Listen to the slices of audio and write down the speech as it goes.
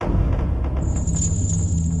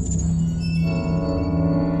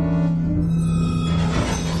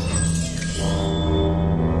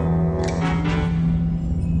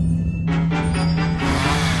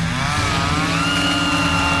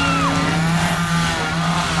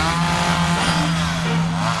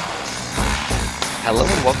Hello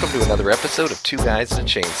and welcome to another episode of Two Guys and a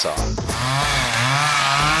Chainsaw.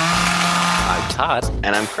 I'm Todd.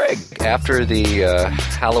 And I'm Craig. After the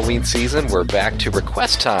Halloween season, we're back to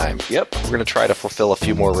request time. Yep. We're going to try to fulfill a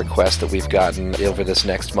few more requests that we've gotten over this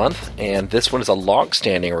next month. And this one is a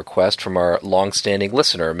long-standing request from our long-standing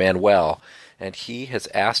listener, Manuel. And he has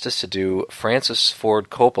asked us to do Francis Ford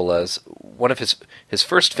Coppola's, one of his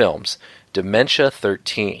first films, Dementia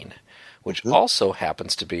 13. Which also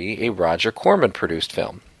happens to be a Roger Corman-produced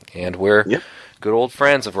film. And we're good old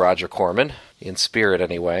friends of Roger Corman, in spirit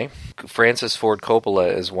anyway. Francis Ford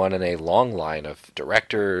Coppola is one in a long line of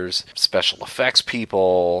directors, special effects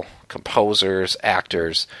people, composers,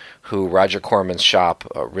 actors, who Roger Corman's shop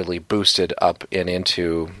really boosted up and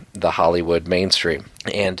into the Hollywood mainstream.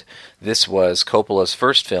 And this was Coppola's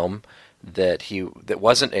first film that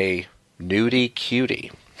wasn't a nudie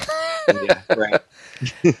cutie. Yeah, right.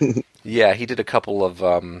 Yeah, he did a couple of,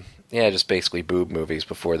 just basically boob movies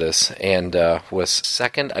before this, and was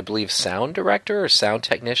second, I believe, sound director or sound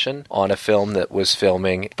technician on a film that was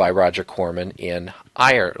filming by Roger Corman in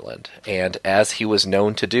Ireland. And as he was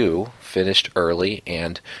known to do, finished early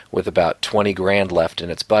and with about $20,000 left in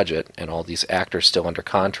its budget, and all these actors still under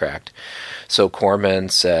contract. So Corman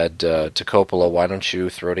said to Coppola, why don't you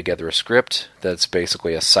throw together a script that's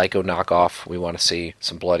basically a Psycho knockoff? We want to see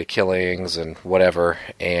some bloody killings and whatever,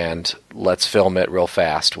 and let's film it real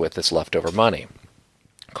fast with this leftover money.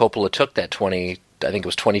 Coppola took that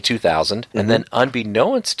 $22,000, and then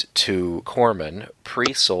unbeknownst to Corman,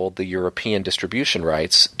 pre-sold the European distribution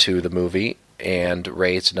rights to the movie and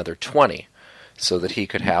raised another $20,000 so that he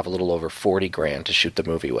could have a little over $40,000 to shoot the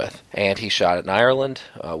movie with. And he shot it in Ireland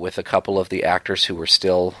with a couple of the actors who were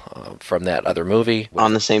still from that other movie.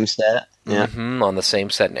 On the same set? Yeah. On the same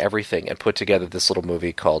set and everything, and put together this little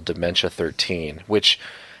movie called Dementia 13, which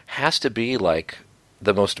has to be like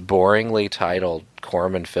the most boringly titled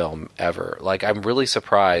Corman film ever. Like, I'm really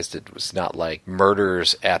surprised it was not like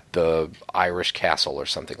Murders at the Irish Castle or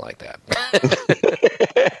something like that.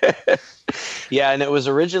 Yeah, and it was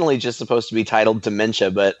originally just supposed to be titled Dementia,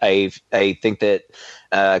 but I think that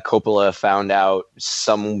Coppola found out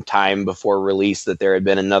some time before release that there had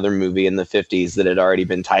been another movie in the 50s that had already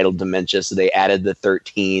been titled Dementia, so they added the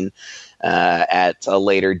 13 at a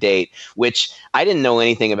later date, which I didn't know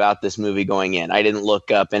anything about this movie going in. I didn't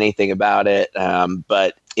look up anything about it,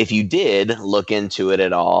 but if you did look into it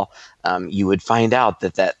at all, you would find out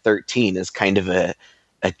that 13 is kind of a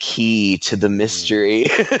key to the mystery.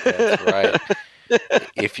 That's right.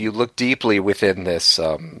 If you look deeply within this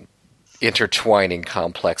intertwining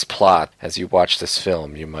complex plot as you watch this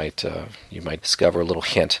film, you might discover a little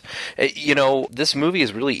hint. This movie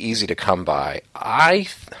is really easy to come by.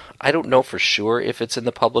 I don't know for sure if it's in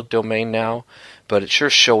the public domain now, but it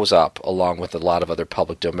sure shows up along with a lot of other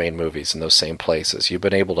public domain movies in those same places. You've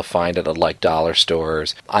been able to find it at like dollar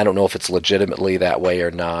stores. I don't know if it's legitimately that way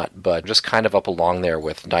or not, but just kind of up along there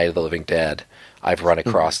with Night of the Living Dead. I've run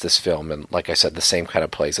across this film, and like I said, the same kind of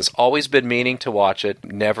places. Always been meaning to watch it,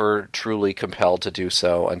 never truly compelled to do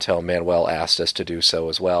so until Manuel asked us to do so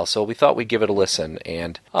as well. So we thought we'd give it a listen.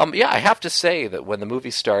 And I have to say that when the movie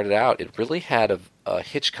started out, it really had a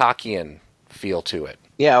Hitchcockian feel to it.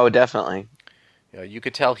 Yeah, oh, definitely. You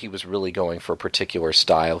could tell he was really going for a particular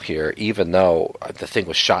style here, even though the thing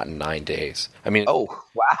was shot in 9 days. I mean, oh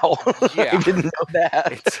wow, yeah, I didn't know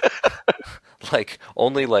that. It's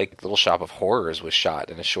only Little Shop of Horrors was shot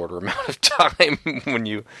in a shorter amount of time. when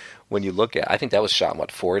you look at, I think that was shot in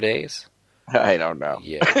 4 days. I don't know.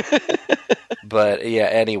 Yeah, but yeah.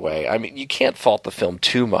 Anyway, I mean, you can't fault the film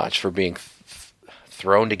too much for being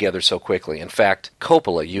thrown together so quickly. In fact,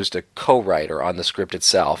 Coppola used a co-writer on the script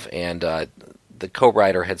itself, and the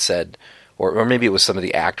co-writer had said, or maybe it was some of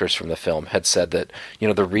the actors from the film, had said that,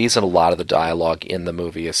 the reason a lot of the dialogue in the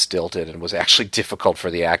movie is stilted and was actually difficult for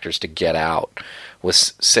the actors to get out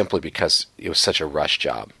was simply because it was such a rush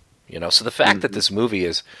job. So the fact that this movie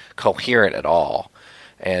is coherent at all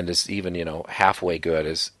and is even, halfway good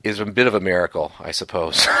is a bit of a miracle, I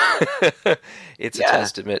suppose. It's a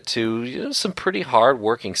testament to, some pretty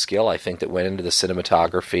hard-working skill, I think, that went into the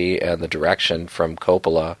cinematography and the direction from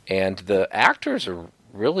Coppola. And the actors are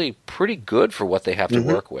really pretty good for what they have to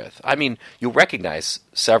work with. I mean, you'll recognize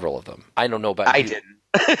several of them. I don't know about you. I didn't.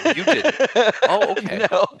 You didn't? Oh, okay.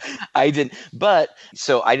 No, I didn't. But,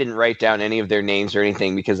 so I didn't write down any of their names or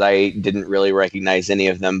anything because I didn't really recognize any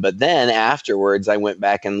of them. But then afterwards, I went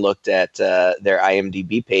back and looked at their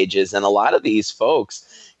IMDb pages, and a lot of these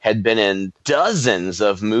folks had been in dozens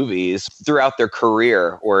of movies throughout their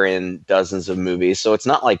career or in dozens of movies. So it's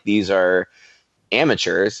not like these are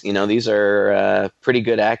amateurs. These are pretty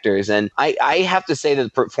good actors. And I have to say that the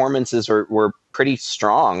performances were pretty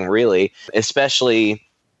strong, really. Especially,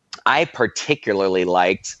 I particularly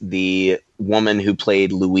liked the woman who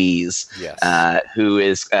played Louise, Yes. who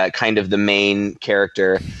is kind of the main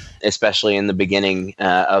character, especially in the beginning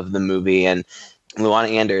of the movie. And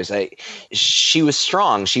Luana Anders, she was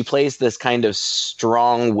strong. She plays this kind of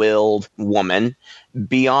strong-willed woman.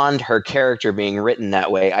 Beyond her character being written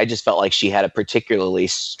that way, I just felt like she had a particularly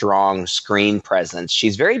strong screen presence.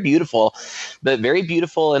 She's very beautiful, but very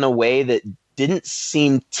beautiful in a way that didn't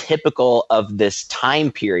seem typical of this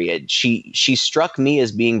time period. She struck me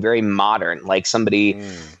as being very modern, like somebody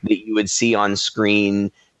that you would see on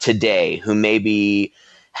screen today, who maybe,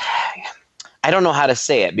 I don't know how to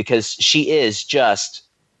say it, because she is just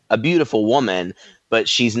a beautiful woman, but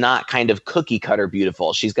she's not kind of cookie cutter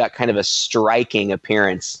beautiful. She's got kind of a striking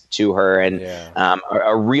appearance to her, and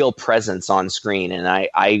a real presence on screen. And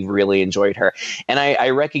I really enjoyed her. And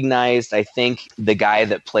I recognized, I think, the guy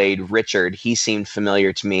that played Richard. He seemed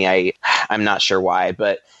familiar to me. I'm not sure why,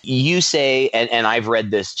 but you say, and I've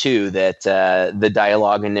read this too, that the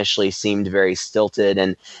dialogue initially seemed very stilted.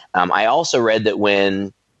 And I also read that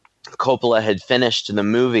when Coppola had finished the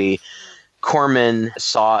movie, Corman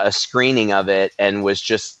saw a screening of it and was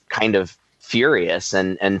just kind of furious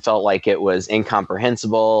and felt like it was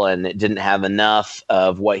incomprehensible and it didn't have enough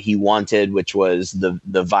of what he wanted, which was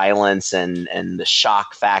the violence and the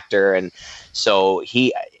shock factor. And so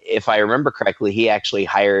he, if I remember correctly, he actually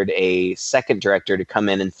hired a second director to come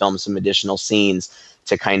in and film some additional scenes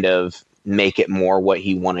to kind of make it more what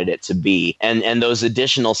he wanted it to be. And those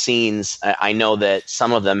additional scenes, I know that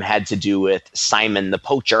some of them had to do with Simon the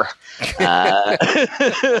Poacher.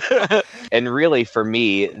 And really, for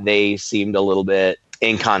me, they seemed a little bit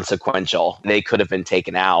inconsequential. They could have been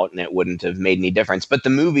taken out and it wouldn't have made any difference. But the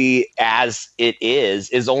movie, as it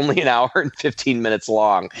is only an hour and 15 minutes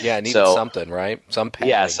long. Yeah, it needed something, right? Some padding.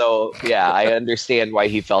 Yeah, I understand why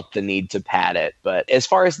he felt the need to pad it. But as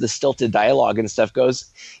far as the stilted dialogue and stuff goes,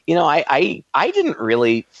 I didn't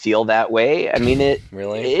really feel that way. I mean,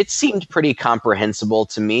 it seemed pretty comprehensible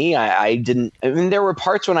to me. There were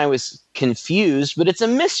parts when I was confused, but it's a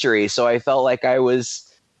mystery. So I felt like I was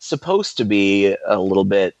supposed to be a little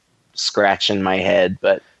bit scratching my head,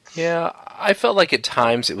 but yeah, I felt like at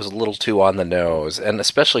times it was a little too on the nose, and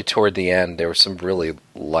especially toward the end, there were some really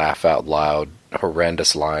laugh out loud,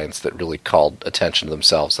 horrendous lines that really called attention to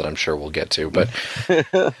themselves that I'm sure we'll get to. But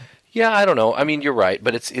yeah, I don't know. I mean, you're right,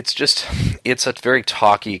 but it's a very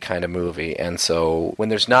talky kind of movie, and so when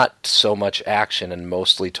there's not so much action and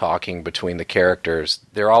mostly talking between the characters,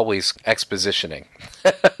 they're always expositioning.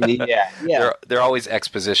 Yeah. They're always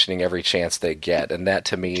expositioning every chance they get, and that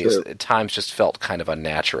to me at times just felt kind of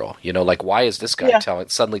unnatural. Like, why is this guy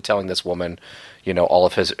suddenly telling this woman, all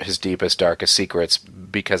of his deepest, darkest secrets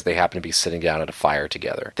because they happen to be sitting down at a fire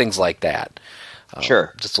together? Things like that.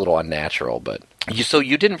 Sure. Just a little unnatural, but... So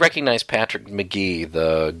you didn't recognize Patrick McGee,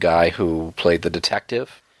 the guy who played the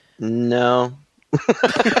detective? No.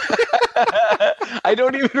 I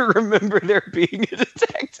don't even remember there being a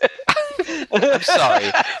detective. I'm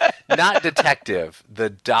sorry. Not detective. The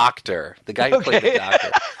doctor. The guy who played the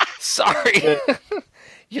doctor. Sorry.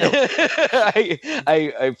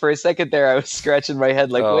 I for a second there, I was scratching my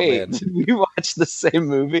head like, wait, man. Did we watch the same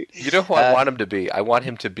movie? You know who I want him to be? I want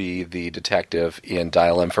him to be the detective in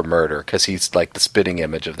Dial M for Murder, because he's like the spitting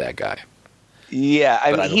image of that guy. Yeah,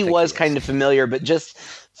 I mean, he was kind of familiar, but just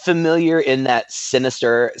familiar in that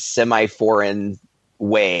sinister, semi-foreign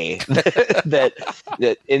way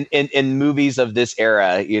that in movies of this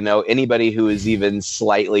era, anybody who is even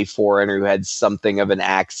slightly foreign or who had something of an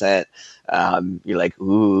accent, you're like,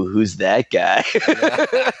 ooh, who's that guy?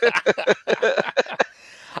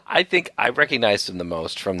 I think I recognized him the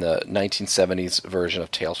most from the 1970s version of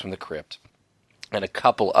Tales from the Crypt and a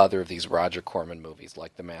couple other of these Roger Corman movies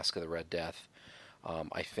like The Mask of the Red Death.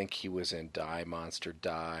 I think he was in Die, Monster,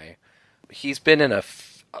 Die. He's been in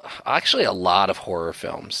actually a lot of horror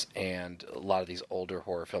films and a lot of these older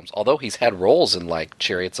horror films, although he's had roles in like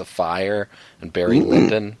Chariots of Fire and Barry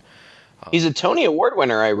Lyndon. He's a Tony Award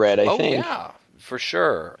winner, I read, I think. Yeah, for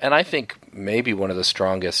sure. And I think maybe one of the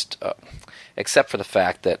strongest, except for the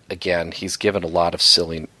fact that, again, he's given a lot of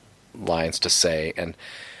silly lines to say. And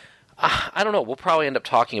I don't know, we'll probably end up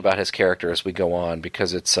talking about his character as we go on,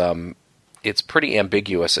 because it's pretty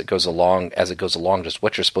ambiguous as it goes along, just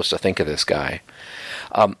what you're supposed to think of this guy.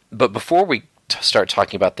 But before we start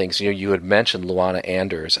talking about things, you had mentioned Luana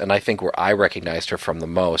Anders, and I think where I recognized her from the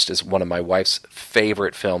most is one of my wife's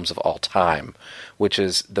favorite films of all time, which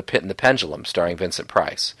is The Pit and the Pendulum, starring Vincent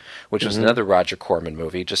Price, which was another Roger Corman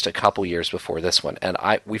movie just a couple years before this one. And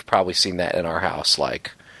we've probably seen that in our house,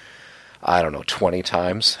 like, I don't know, 20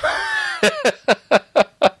 times.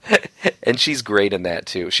 And she's great in that,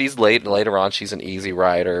 too. She's later on, she's an Easy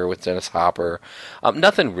Rider with Dennis Hopper.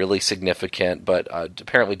 Nothing really significant, but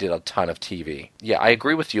apparently did a ton of TV. Yeah, I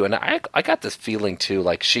agree with you. And I got this feeling, too,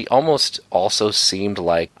 like she almost also seemed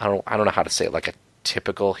like, I don't know how to say it, like a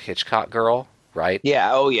typical Hitchcock girl, right?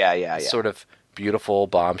 Yeah, oh yeah. Sort of beautiful,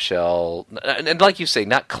 bombshell. And like you say,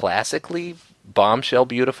 not classically bombshell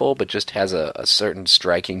beautiful, but just has a certain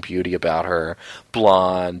striking beauty about her.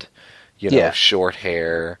 Blonde, short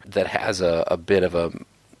hair that has a bit of a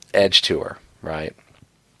edge to her, right?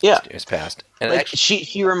 Yeah. It's past. And like actually,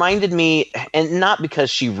 she reminded me, and not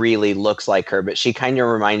because she really looks like her, but she kind of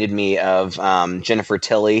reminded me of Jennifer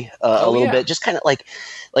Tilly a little bit. Just kind of like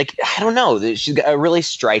I don't know. She's got a really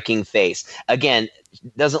striking face. Again,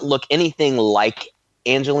 doesn't look anything like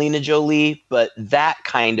Angelina Jolie, but that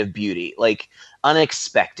kind of beauty, like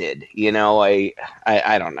unexpected.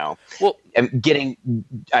 I don't know. Well,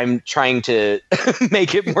 I'm trying to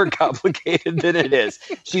make it more complicated than it is.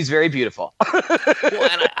 She's very beautiful. Well,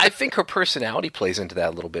 and I think her personality plays into that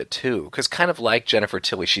a little bit too, because kind of like Jennifer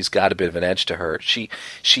Tilly, she's got a bit of an edge to her. She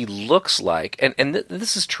looks like, and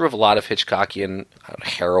this is true of a lot of Hitchcockian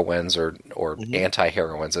heroines or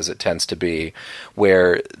anti-heroines, as it tends to be,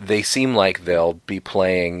 where they seem like they'll be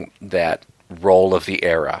playing that role of the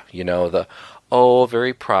era.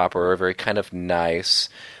 Very proper, very kind of nice,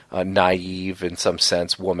 naive in some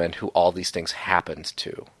sense woman who all these things happened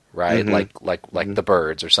to, right? Like The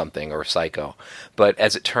Birds or something, or Psycho. But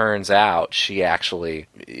as it turns out, she actually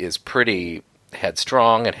is pretty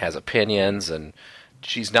headstrong and has opinions, and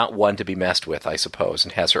she's not one to be messed with, I suppose,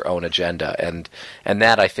 and has her own agenda. And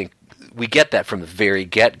that, I think, we get that from the very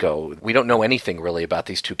get-go. We don't know anything really about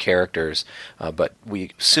these two characters, but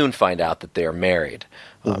we soon find out that they are married.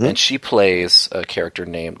 And she plays a character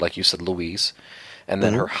named, like you said, Louise, and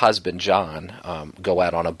then her husband, John, go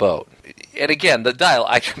out on a boat. And again,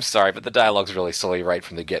 I'm sorry, but the dialogue's really silly right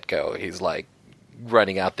from the get-go. He's like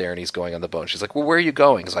running out there and he's going on the boat. And she's like, well, where are you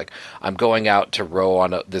going? He's like, I'm going out to row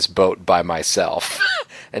on this boat by myself.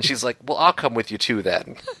 And she's like, well, I'll come with you too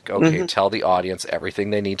then. Okay, tell the audience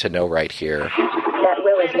everything they need to know right here. That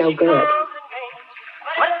will is no good.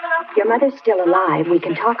 Your mother's still alive. We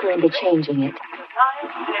can talk her into changing it.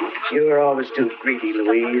 You are always too greedy,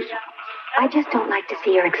 Louise. I just don't like to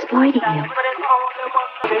see her exploiting you.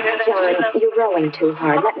 John, you're rowing too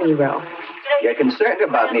hard. Let me row. You're concerned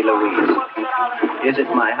about me, Louise. Is it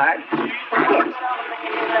my heart? Yes.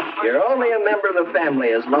 You're only a member of the family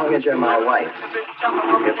as long as you're my wife.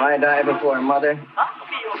 If I die before Mother,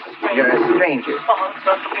 you're a stranger.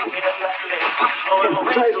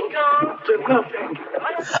 Entitled to nothing.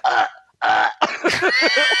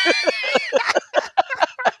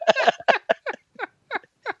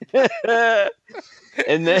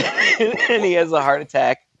 And then he has a heart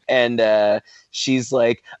attack, and she's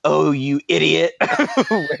like, oh, you idiot,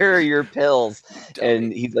 where are your pills?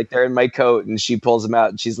 And he's like, they're in my coat, and she pulls them out,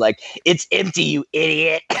 and she's like, it's empty, you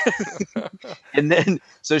idiot. And then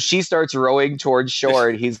so she starts rowing towards shore,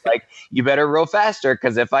 and he's like, you better row faster,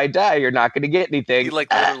 because if I die, you're not going to get anything. He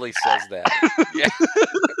literally says that. Yeah.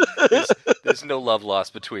 There's no love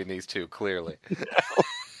lost between these two, clearly. No.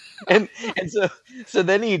 And so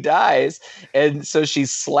then he dies, and so she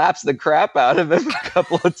slaps the crap out of him a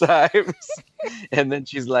couple of times, and then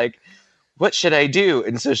she's like, what should I do?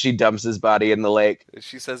 And so she dumps his body in the lake.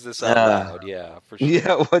 She says this out loud, yeah, for sure.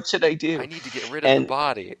 Yeah, what should I do? I need to get rid of the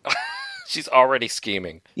body. She's already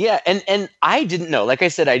scheming. Yeah, and I didn't know. Like I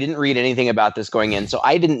said, I didn't read anything about this going in, so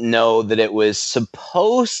I didn't know that it was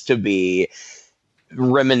supposed to be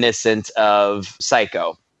reminiscent of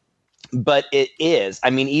Psycho. But it is. I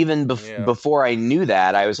mean, even before I knew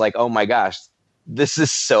that, I was like, oh my gosh, this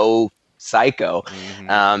is so Psycho.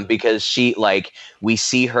 Because she, like, we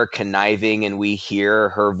see her conniving and we hear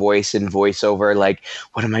her voice in voiceover, like,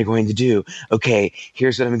 what am I going to do? Okay,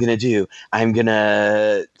 here's what I'm going to do. I'm going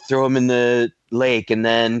to throw him in the lake, and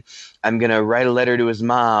then I'm going to write a letter to his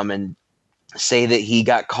mom and say that he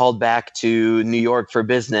got called back to New York for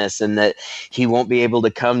business and that he won't be able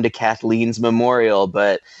to come to Kathleen's memorial,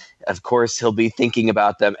 but of course he'll be thinking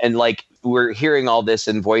about them. And like, we're hearing all this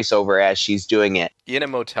in voiceover as she's doing it in a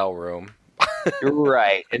motel room.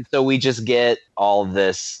 Right. And so we just get all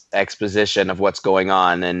this exposition of what's going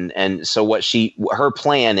on. And so her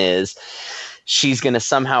plan is she's going to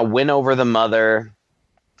somehow win over the mother,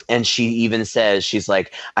 And she even says, she's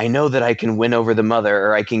like, I know that I can win over the mother,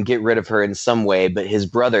 or I can get rid of her in some way, but his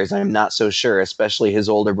brothers, I'm not so sure, especially his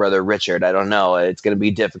older brother, Richard. I don't know. It's going to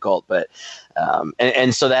be difficult. But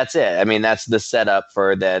and so that's it. I mean, that's the setup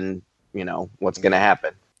for then, what's going to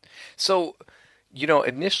happen. So,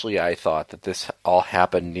 initially I thought that this all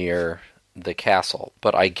happened near the castle,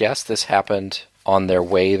 but I guess this happened on their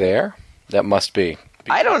way there. That must be.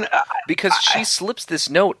 I don't know. Because she slips this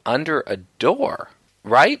note under a door.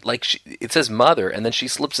 Right? Like, it says mother, and then she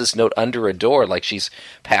slips this note under a door like she's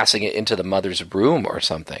passing it into the mother's room or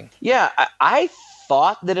something. Yeah, I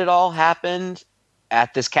thought that it all happened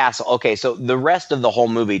at this castle. Okay, so the rest of the whole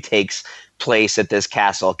movie takes place at this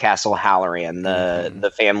castle, Castle Halloran.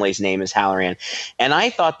 The family's name is Halloran. And I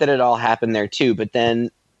thought that it all happened there too, but then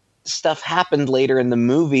stuff happened later in the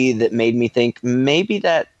movie that made me think maybe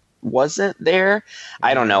that wasn't there.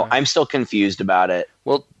 I don't know. I'm still confused about it.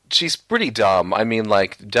 Well, she's pretty dumb. I mean,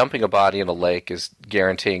 like, dumping a body in a lake is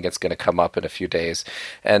guaranteeing it's going to come up in a few days.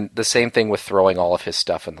 And the same thing with throwing all of his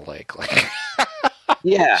stuff in the lake. Like,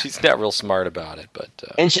 yeah. She's not real smart about it, but...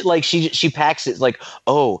 And she packs it like,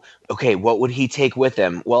 oh, okay, what would he take with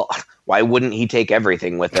him? Well, why wouldn't he take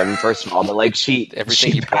everything with him, first of all? But, like,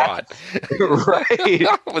 everything he brought. Right.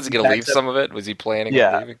 Was he going to leave some of it? Was he planning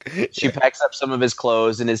on leaving? She packs up some of his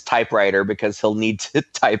clothes and his typewriter because he'll need to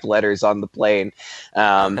type letters on the plane.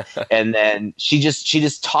 And then she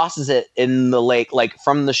just tosses it in the lake, like,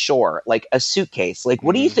 from the shore, like a suitcase. Like,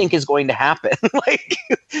 what do you think is going to happen? Like,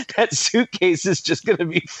 that suitcase is just going to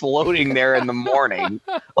be floating there in the morning.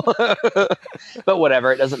 But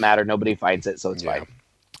whatever, it doesn't matter. Nobody finds it, so it's fine.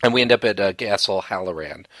 And we end up at Castle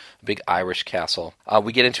Halloran, a big Irish castle.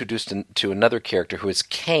 We get introduced to another character who is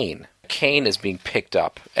Kane. Kane is being picked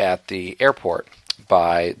up at the airport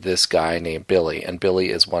by this guy named Billy, and Billy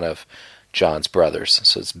is one of John's brothers.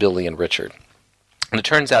 So it's Billy and Richard. And it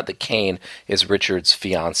turns out that Kane is Richard's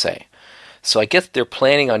fiancé. So I guess they're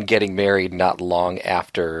planning on getting married not long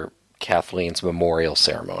after Kathleen's memorial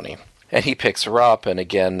ceremony. And he picks her up, and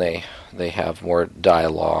again, they have more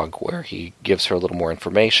dialogue where he gives her a little more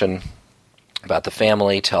information about the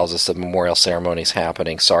family, tells us the memorial ceremony is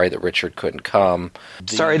happening. Sorry that Richard couldn't come.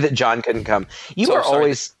 Sorry that John couldn't come.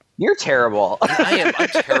 You're terrible. I'm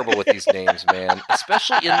terrible with these names, man.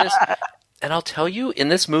 Especially in this, and I'll tell you, in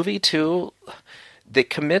this movie, too, that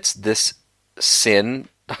commits this sin.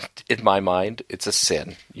 In my mind, it's a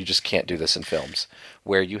sin. You just can't do this in films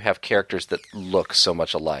where you have characters that look so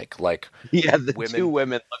much alike. Like, two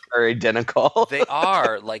women are identical. They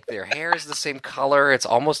are. Like, their hair is the same color. It's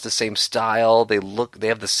almost the same style. They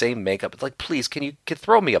have the same makeup. It's like, please, can you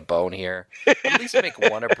throw me a bone here? At least make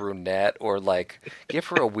one a brunette, or like give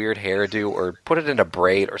her a weird hairdo, or put it in a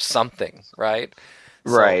braid or something, right?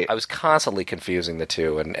 Right. So I was constantly confusing the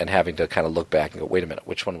two and having to kind of look back and go, wait a minute,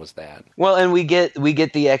 which one was that? Well, and we get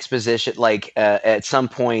the exposition, like at some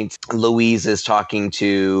point Louise is talking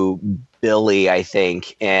to Billy, I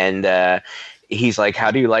think, and he's like, how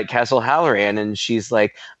do you like Castle Halloran? And she's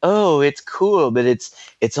like, oh, it's cool, but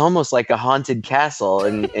it's almost like a haunted castle.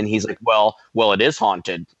 And he's like, well, it is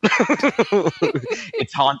haunted.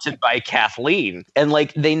 It's haunted by Kathleen. And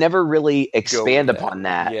like, they never really expand upon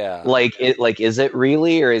that. Yeah. Is it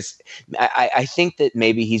really, or I think that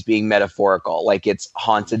maybe he's being metaphorical. Like, it's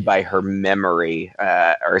haunted by her memory,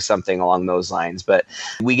 or something along those lines. But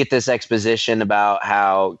we get this exposition about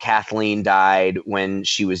how Kathleen died when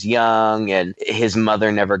she was young, and his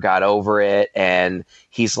mother never got over it. And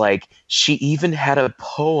he's like, she even had a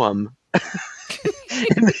poem.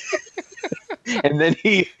 and then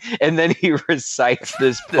he recites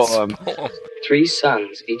this poem. 3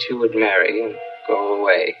 sons, each who would marry and go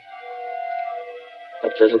away.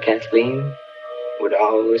 But little Kathleen would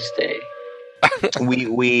always stay.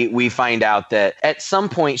 we find out that at some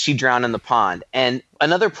point she drowned in the pond. And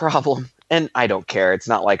another problem, and I don't care, it's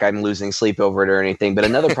not like I'm losing sleep over it or anything, but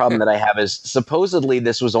another problem that I have is supposedly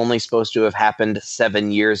this was only supposed to have happened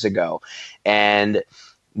 7 years ago. And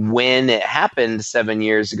when it happened 7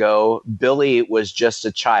 years ago, Billy was just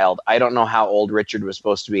a child. I don't know how old Richard was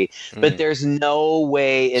supposed to be, but there's no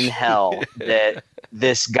way in hell that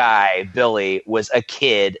this guy, Billy, was a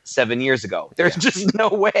kid 7 years ago. There's just no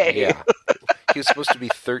way. Yeah. He was supposed to be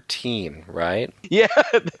 13, right? Yeah.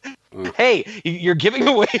 Ooh. Hey, you're giving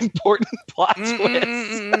away important plot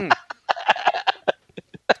twists.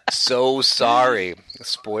 So sorry.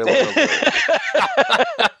 Spoiler alert.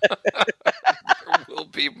 There will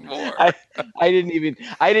be more. I didn't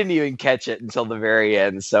even catch it until the very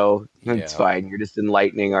end, so it's fine. You're just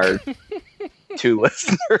enlightening our two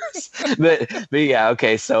listeners. But yeah,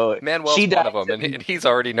 okay. So Manuel's she one died. of them, and he's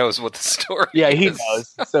already knows what the story Yeah, is. he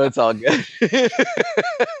knows. So it's all good.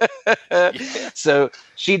 So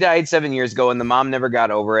she died 7 years ago, and the mom never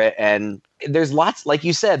got over it. And there's lots, like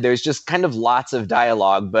you said, there's just kind of lots of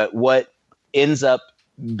dialogue. But what ends up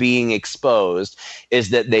being exposed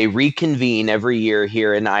is that they reconvene every year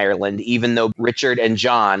here in Ireland, even though Richard and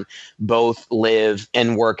John both live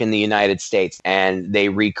and work in the United States, and they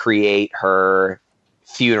recreate her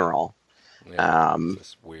funeral. Yeah, it's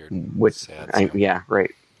just weird. Which, Sad. yeah,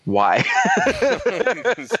 right. Why?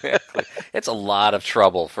 Exactly. It's a lot of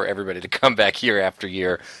trouble for everybody to come back year after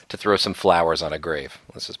year to throw some flowers on a grave.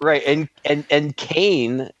 Let's just Right, and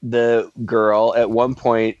Kane, the girl, at one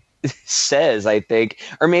point says, I think,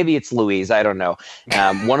 or maybe it's Louise, I don't know.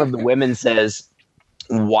 One of the women says,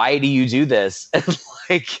 "Why do you do this?" And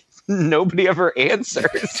like nobody ever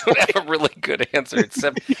answers. don't have a really good answer,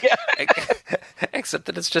 except except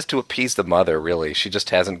that it's just to appease the mother. Really, she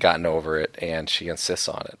just hasn't gotten over it, and she insists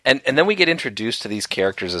on it. And then we get introduced to these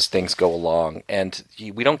characters as things go along, and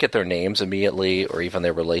we don't get their names immediately, or even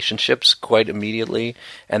their relationships quite immediately,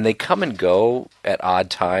 and they come and go at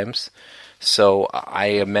odd times. So I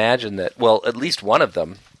imagine that, well, at least one of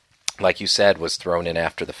them, like you said, was thrown in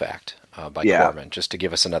after the fact by Corman, just to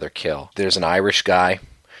give us another kill. There's an Irish guy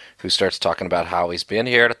who starts talking about how he's been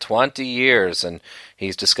here 20 years, and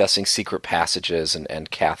he's discussing secret passages and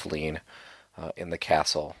Kathleen in the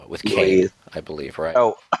castle with Kane, I believe, right?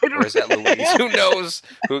 Oh, I don't Or is that Louise? Who knows?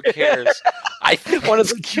 Who cares? I think one of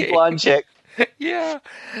it's the Kane. blonde chick. Yeah,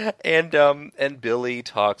 and Billy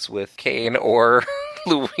talks with Kane or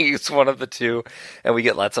Louise, one of the two, and we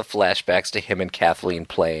get lots of flashbacks to him and Kathleen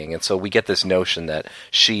playing, and so we get this notion that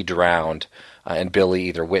she drowned, and Billy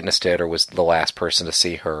either witnessed it or was the last person to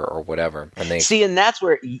see her or whatever. And they See, and that's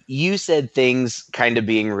where you said things kind of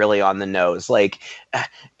being really on the nose. Like,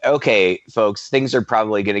 okay, folks, things are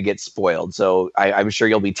probably going to get spoiled, so I'm sure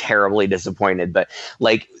you'll be terribly disappointed. But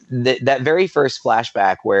like that very first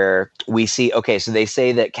flashback where we see, okay, so they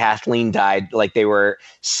say that Kathleen died, like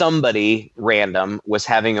somebody random was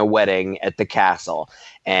having a wedding at the castle,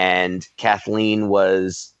 and Kathleen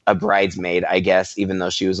was a bridesmaid, I guess, even though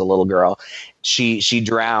she was a little girl. She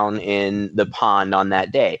drowned in the pond on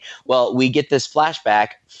that day. Well, we get this flashback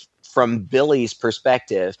from Billy's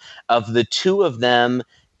perspective of the two of them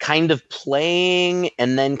kind of playing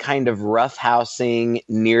and then kind of roughhousing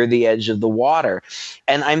near the edge of the water.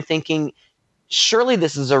 And I'm thinking, surely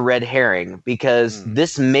this is a red herring, because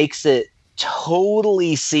this makes it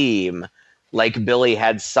totally seem like Billy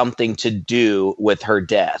had something to do with her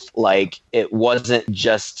death. Like it wasn't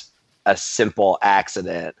just a simple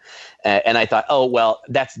accident. And I thought, oh, well,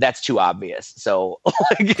 that's too obvious. So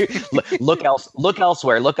look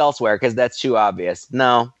elsewhere, because that's too obvious.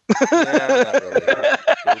 No. Yeah, not really.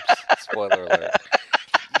 Oops, spoiler alert.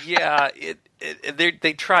 Yeah,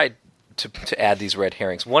 they tried to add these red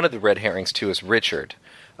herrings. One of the red herrings, too, is Richard.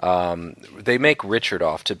 They make Richard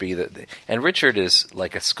off to be and Richard is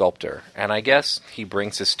like a sculptor, and I guess he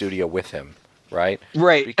brings his studio with him, right?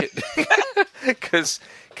 Right. Because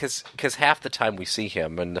half the time we see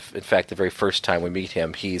him, and in fact, the very first time we meet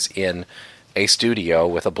him, he's in a studio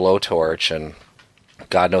with a blowtorch and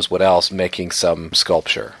God knows what else, making some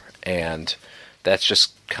sculpture, and that's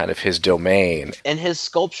just kind of his domain. And his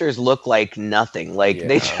sculptures look like nothing. Like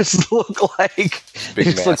they just look like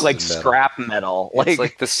scrap metal. It's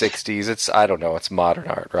like the 60s. I don't know. It's modern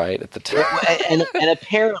art, right? At the time. and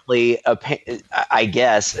apparently, I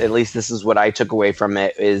guess, at least this is what I took away from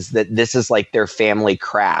it, is that this is like their family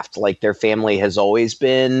craft. Like their family has always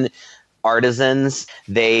been artisans.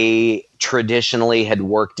 They traditionally had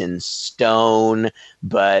worked in stone,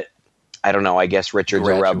 but I don't know. I guess Richard's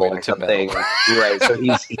a rebel or something, right? So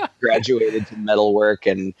he graduated to metalwork,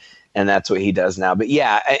 and that's what he does now. But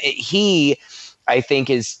yeah, I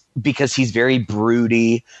think is because he's very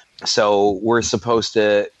broody, so we're supposed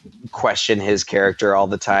to question his character all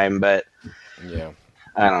the time. But yeah,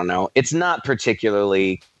 I don't know. It's not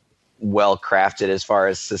particularly well crafted as far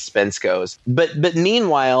as suspense goes. But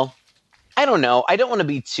meanwhile, I don't know. I don't want to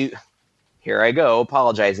be too. Here I go,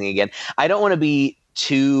 apologizing again. I don't want to be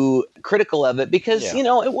too critical of it because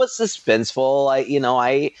it was suspenseful.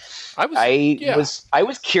 I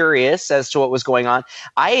was curious as to what was going on.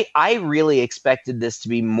 I really expected this to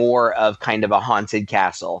be more of kind of a haunted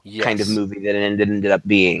castle kind of movie than it ended up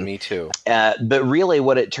being. Me too. But really,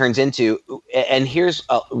 what it turns into, and here's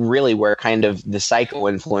really where kind of the psycho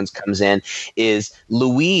influence comes in, is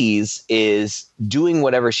Louise is doing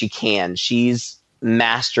whatever she can. She's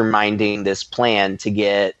masterminding this plan to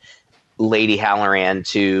get Lady Halloran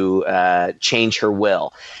to change her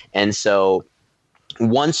will. And so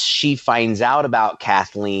once she finds out about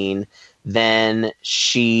Kathleen, then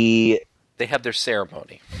they have their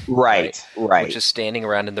ceremony. Right. Which is standing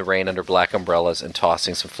around in the rain under black umbrellas and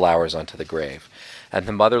tossing some flowers onto the grave. And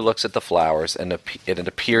the mother looks at the flowers, and it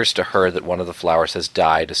appears to her that one of the flowers has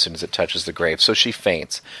died as soon as it touches the grave. So she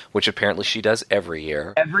faints, which apparently she does every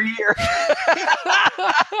year. Every year.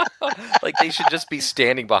 Like, they should just be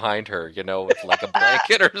standing behind her, with like a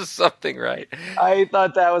blanket or something, right? I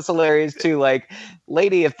thought that was hilarious, too. Like,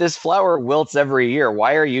 lady, if this flower wilts every year,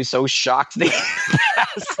 why are you so shocked that you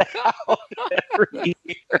pass out every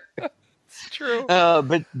year? True.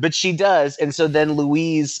 But she does, and so then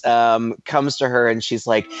Louise comes to her and she's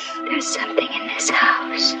like, "There's something in this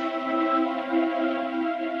house,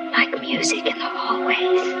 like music in the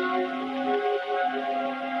hallways,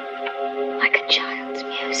 like a child's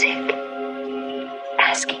music,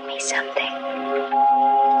 asking me something,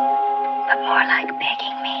 but more like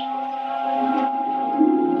begging me.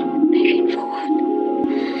 Begging for what?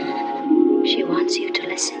 She wants you to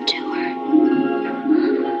listen to her.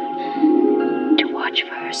 Watch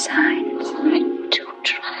for her signs. I do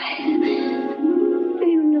try. Do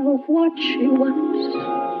you know what she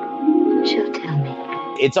wants? She'll tell me.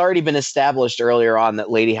 It's already been established earlier on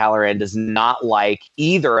that Lady Hallorann does not like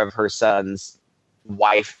either of her sons'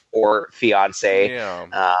 wife or fiance.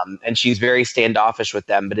 Yeah. And she's very standoffish with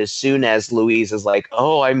them. But as soon as Louise is like,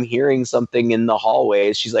 "Oh, I'm hearing something in the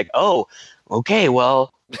hallways," she's like, "Oh, okay,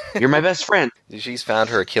 well, you're my best friend." She's found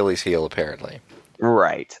her Achilles heel, apparently.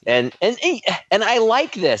 Right. And I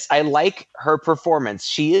like this. I like her performance.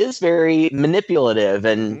 She is very manipulative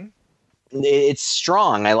and it's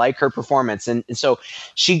strong. I like her performance. And so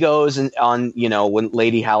she goes and on, when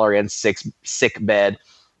Lady Hallorann's sick bed,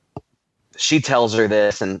 she tells her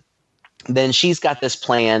this, and then she's got this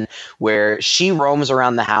plan where she roams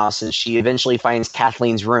around the house and she eventually finds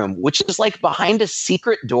Kathleen's room, which is like behind a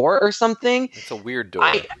secret door or something. It's a weird door.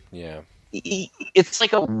 Yeah. It's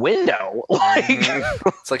like a window.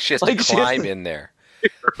 It's like she has to climb in there.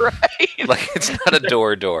 Right. Like, it's not a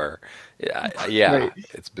door. Yeah. Right.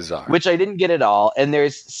 It's bizarre. Which I didn't get at all. And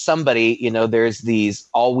there's somebody, there's these,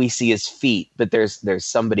 all we see is feet, but there's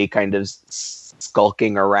somebody kind of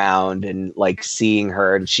skulking around and like seeing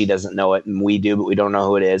her, and she doesn't know it, and we do, but we don't know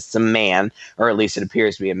who it is. It's a man, or at least it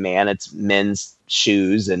appears to be a man. It's men's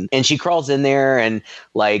shoes. And she crawls in there, and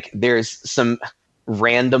like there's some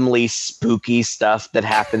randomly spooky stuff that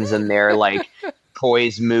happens in there, like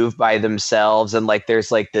toys move by themselves, and like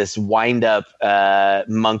there's like this wind up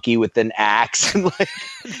monkey with an axe, and like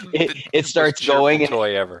it starts going,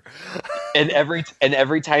 toy ever. and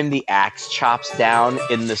every time the axe chops down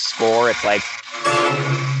in the score, it's like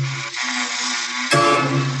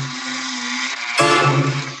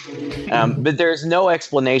but there's no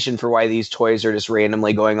explanation for why these toys are just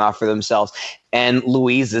randomly going off for themselves, and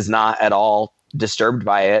Louise is not at all disturbed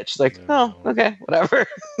by it. She's like, "Oh, okay, whatever."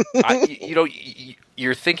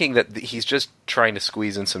 You're thinking that he's just trying to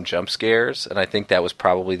squeeze in some jump scares, and I think that was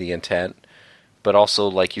probably the intent. But also,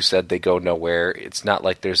 like you said, they go nowhere. It's not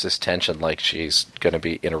like there's this tension, like she's going to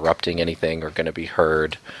be interrupting anything or going to be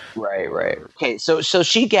heard. Right. Okay, so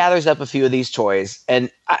she gathers up a few of these toys, and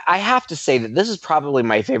I have to say that this is probably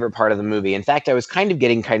my favorite part of the movie. In fact, I was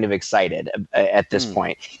getting kind of excited at this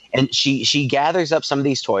point. And she gathers up some of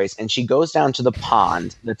these toys, and she goes down to the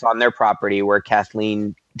pond that's on their property where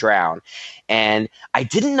Kathleen drowned. And I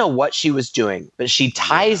didn't know what she was doing, but she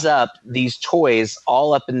ties up these toys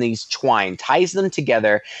all up in these twine, ties them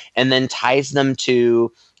together, and then ties them to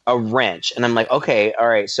a wrench. And I'm like, okay, all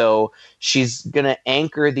right, so she's going to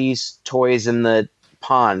anchor these toys in the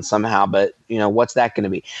pond somehow, but what's that going to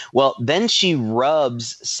be? Well, then she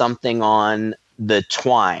rubs something on the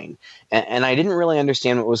twine, and I didn't really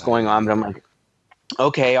understand what was going on, but I'm like,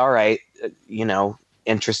 okay, all right,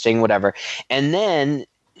 interesting, whatever. And then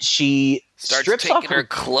she starts strips taking off her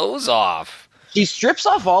clothes off. She strips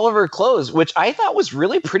off all of her clothes, which I thought was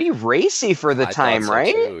really pretty racy for the time,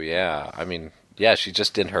 right? Too, yeah. I mean, yeah, she's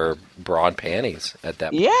just in her bra and panties at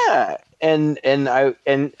that point. Yeah. And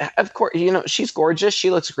of course, she's gorgeous. She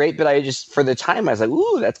looks great, but I just, for the time, I was like,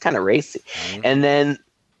 ooh, that's kind of racy. Mm-hmm. And then,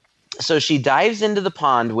 so she dives into the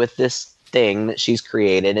pond with this thing that she's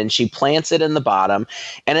created, and she plants it in the bottom.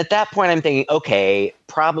 And at that point, I'm thinking, okay,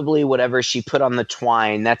 probably whatever she put on the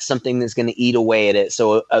twine, that's something that's going to eat away at it.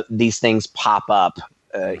 So these things pop up,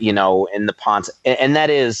 in the ponds. And that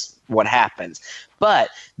is what happens.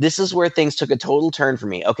 But this is where things took a total turn for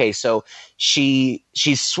me. Okay, so she's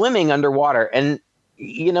swimming underwater, and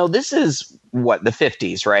this is what, the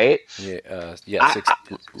 50s, right? Yeah,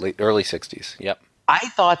 early 60s. Yep. I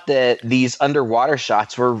thought that these underwater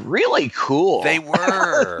shots were really cool. They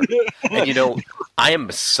were. And I am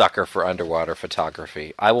a sucker for underwater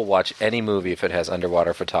photography. I will watch any movie if it has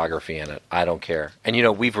underwater photography in it. I don't care. And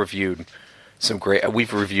we've reviewed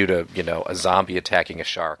a zombie attacking a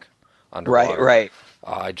shark underwater. Right.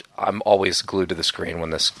 I'm always glued to the screen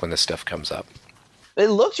when this stuff comes up. It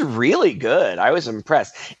looked really good. I was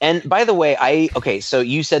impressed. And by the way, so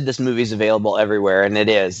you said this movie's available everywhere, and it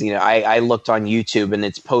is. I looked on YouTube, and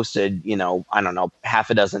it's posted, I don't know, half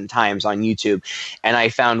a dozen times on YouTube. And I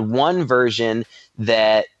found one version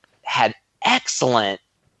that had excellent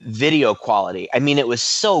video quality. I mean, it was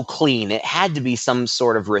so clean. It had to be some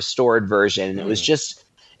sort of restored version. It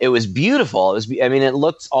was beautiful. It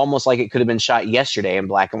looked almost like it could have been shot yesterday in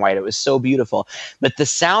black and white. It was so beautiful. But the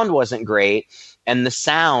sound wasn't great. And the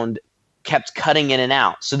sound kept cutting in and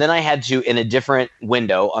out. So then I had to, in a different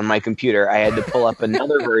window on my computer, I had to pull up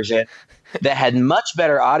another version that had much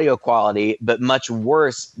better audio quality, but much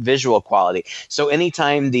worse visual quality. So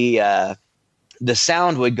anytime the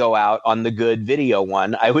sound would go out on the good video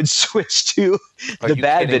one, I would switch to the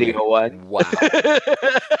bad video one. Wow.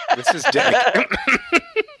 This is dedicated.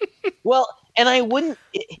 Well, and I wouldn't,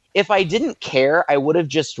 if I didn't care, I would have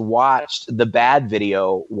just watched the bad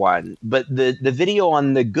video one. But the video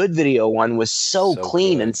on the good video one was so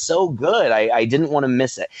clean and so good. I didn't want to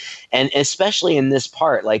miss it. And especially in this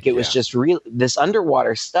part, like it was just real, this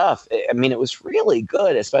underwater stuff. I mean, it was really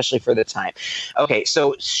good, especially for the time. Okay,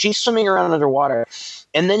 so she's swimming around underwater,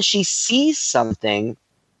 and then she sees something,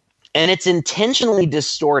 and it's intentionally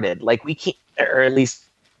distorted. Like we can't, or at least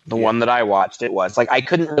the one that I watched, it was like I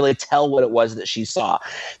couldn't really tell what it was that she saw,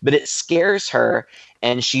 but it scares her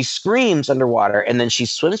and she screams underwater, and then she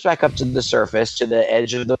swims back up to the surface, to the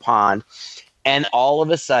edge of the pond, and all of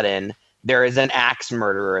a sudden there is an axe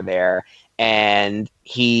murderer there, and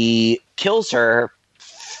he kills her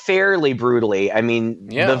fairly brutally. I mean,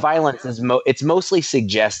 the violence is it's mostly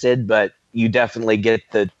suggested, but you definitely get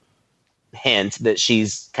the hint that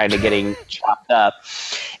she's kind of getting chopped up,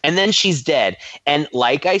 and then she's dead. And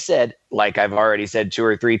like I said, like I've already said 2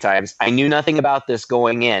 or 3 times, I knew nothing about this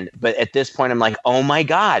going in, but at this point I'm like, oh my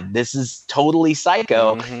God, this is totally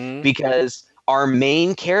psycho, because our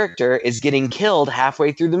main character is getting killed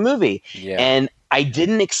halfway through the movie. And I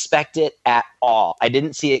didn't expect it at all. I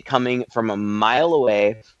didn't see it coming from a mile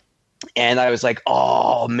away. And I was like,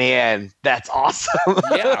 "Oh man, that's awesome!"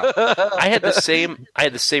 I had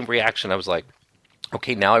the same reaction. I was like,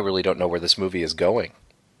 "Okay, now I really don't know where this movie is going."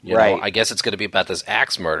 You know, I guess it's going to be about this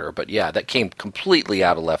axe murder, but that came completely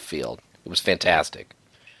out of left field. It was fantastic.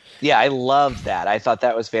 Yeah, I loved that. I thought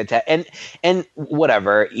that was fantastic. And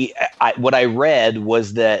whatever, what I read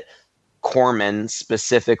was that Corman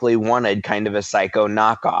specifically wanted kind of a Psycho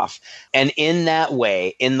knockoff. And in that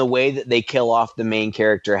way, in the way that they kill off the main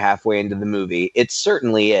character halfway into the movie, it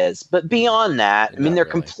certainly is. But beyond that, they're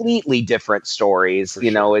completely different stories.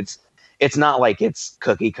 It's not like it's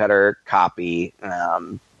cookie cutter copy.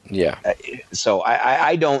 So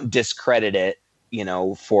I don't discredit it,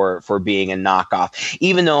 for being a knockoff,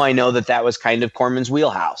 even though I know that was kind of Corman's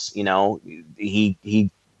wheelhouse.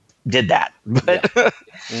 He did that, but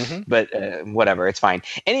whatever, it's fine.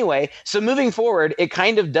 Anyway, so moving forward, it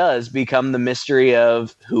kind of does become the mystery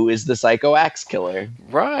of who is the psycho axe killer.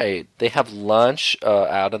 Right. They have lunch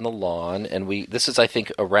out on the lawn, and this is, I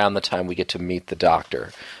think, around the time we get to meet the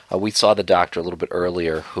doctor. We saw the doctor a little bit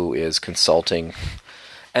earlier, who is consulting.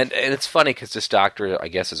 And it's funny because this doctor, I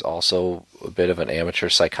guess, is also a bit of an amateur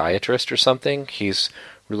psychiatrist or something. He's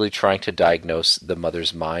really trying to diagnose the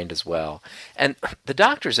mother's mind as well. And the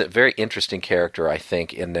doctor's a very interesting character, I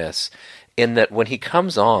think, in this, in that when he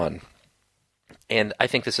comes on, and I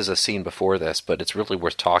think this is a scene before this, but it's really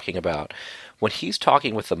worth talking about. When he's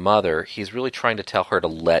talking with the mother, he's really trying to tell her to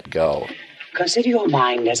let go. Consider your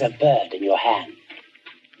mind as a bird in your hand.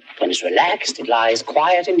 When it's relaxed, it lies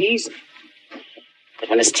quiet and easy. But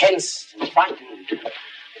when it's tense and frightened, it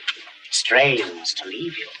strains to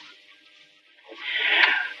leave you.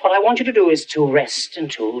 What I want you to do is to rest and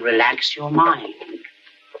to relax your mind.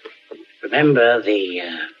 Remember the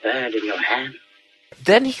bird in your hand.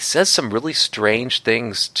 Then he says some really strange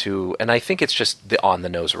things and I think it's just the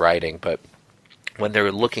on-the-nose writing, but when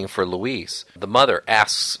they're looking for Louise, the mother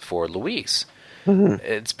asks for Louise.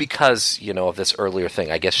 It's because, of this earlier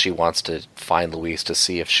thing. I guess she wants to find Louise to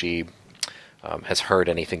see if she has heard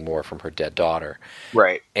anything more from her dead daughter.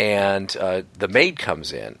 Right. And the maid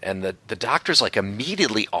comes in, and the doctor's like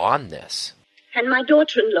immediately on this. And my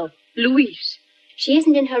daughter-in-law, Louise. She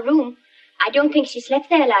isn't in her room. I don't think she slept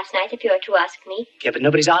there last night, if you are to ask me. Yeah, but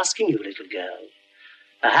nobody's asking you, little girl.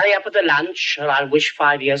 Now hurry up with the lunch, or I'll wish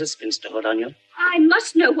 5 years of spinsterhood on you. I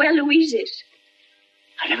must know where Louise is.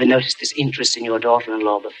 I never noticed this interest in your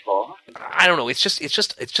daughter-in-law before. I don't know. It's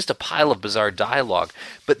just a pile of bizarre dialogue.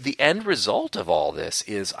 But the end result of all this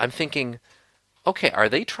is, I'm thinking, okay, are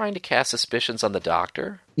they trying to cast suspicions on the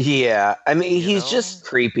doctor? Yeah, I mean, he's just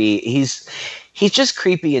creepy. He's just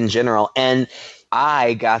creepy in general, and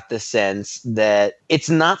I got the sense that it's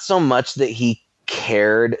not so much that he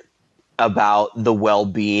cared about the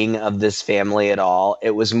well-being of this family at all.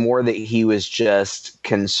 It was more that he was just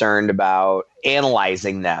concerned about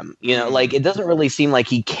analyzing them. Like, it doesn't really seem like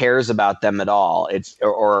he cares about them at all. It's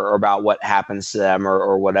or about what happens to them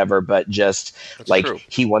or whatever, but just That's true.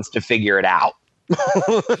 He wants to figure it out.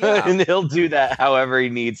 Yeah. And he'll do that however he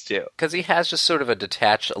needs to. Because he has just sort of a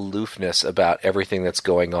detached aloofness about everything that's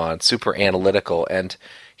going on, super analytical, and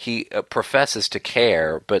he professes to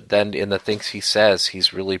care, but then in the things he says,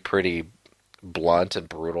 he's really pretty blunt and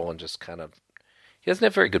brutal and just kind of... He doesn't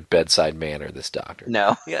have very good bedside manner, this doctor.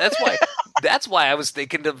 No. Yeah, that's why I was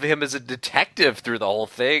thinking of him as a detective through the whole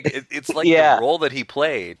thing. It's like the role that he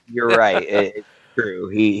played. You're right. It's true.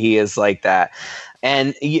 He is like that.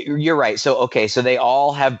 And you're right. So they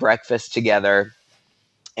all have breakfast together,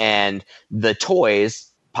 and the toys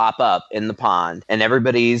pop up in the pond, and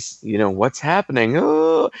everybody's, what's happening?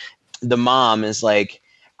 Oh. The mom is like,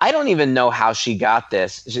 I don't even know how she got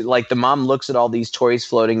this. The mom looks at all these toys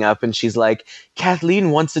floating up, and she's like,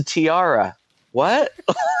 Kathleen wants a tiara. What?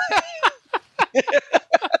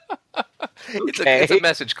 It's a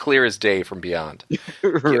message clear as day from beyond.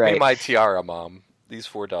 Give me my tiara, Mom. These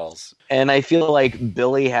 4 dolls. And I feel like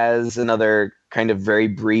Billy has another kind of very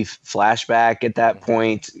brief flashback at that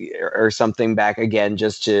point or something back again,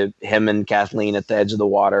 just to him and Kathleen at the edge of the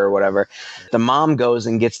water or whatever. The mom goes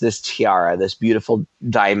and gets this tiara, this beautiful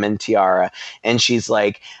diamond tiara. And she's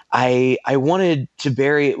like, I wanted to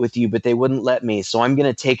bury it with you, but they wouldn't let me. So I'm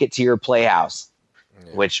going to take it to your playhouse.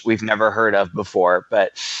 Which we've never heard of before,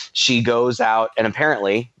 but she goes out, and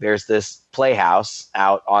apparently there's this playhouse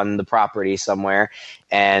out on the property somewhere,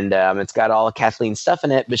 and it's got all of Kathleen's stuff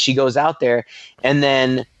in it, but she goes out there, and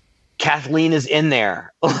then Kathleen is in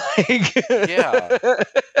there.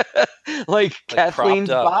 Like Kathleen's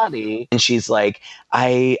body. And she's like,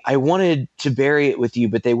 I wanted to bury it with you,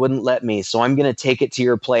 but they wouldn't let me, so I'm going to take it to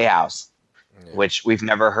your playhouse. Which we've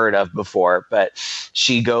never heard of before, but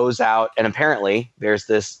she goes out, and apparently there's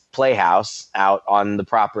this playhouse out on the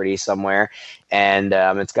property somewhere, and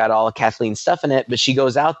it's got all of Kathleen's stuff in it, but she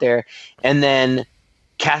goes out there, and then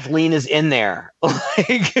Kathleen is in there.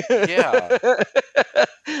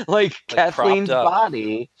 Like Kathleen's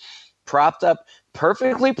body propped up,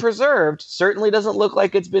 perfectly preserved, certainly doesn't look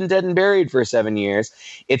like it's been dead and buried for 7 years.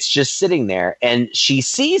 It's just sitting there, and she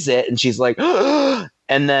sees it, and she's like,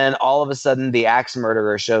 and then all of a sudden the axe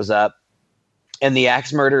murderer shows up, and the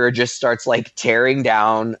axe murderer just starts like tearing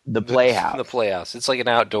down the playhouse. The playhouse. It's like an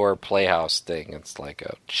outdoor playhouse thing. It's like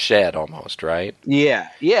a shed almost, right? Yeah.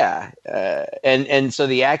 And so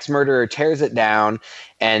the axe murderer tears it down,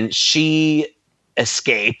 and she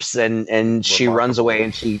escapes, and she runs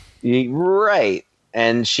away,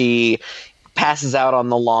 and she passes out on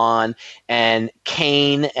the lawn, and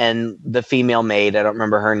Kane and the female maid, I don't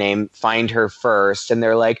remember her name, find her first, and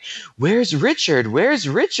they're like, where's Richard? Where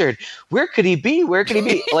could he be? Like,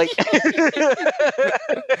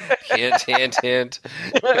 hint.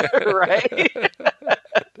 Right?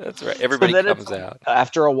 That's right. Everybody comes out.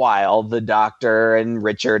 After a while, the doctor and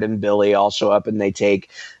Richard and Billy all show up, and they take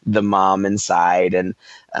the mom inside, and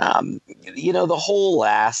the whole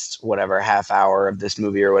last half hour of this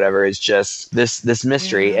movie or whatever is just this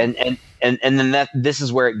mystery, and then this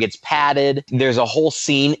is where it gets padded. There's a whole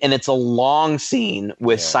scene, and it's a long scene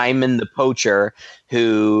with Simon the Poacher,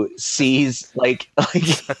 who sees like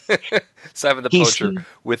Simon the Poacher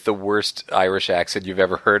with the worst Irish accent you've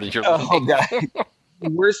ever heard in your life. Oh God.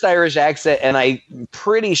 Worst Irish accent, and I'm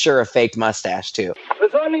pretty sure a fake mustache too.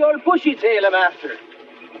 It's only old bushy tail I'm after.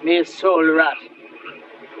 Me soul rat.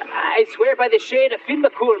 I swear by the shade of Finn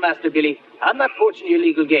McCool, Master Billy, I'm not poaching your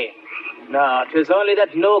legal game. No, 'tis only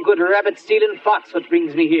that no-good rabbit-stealing fox what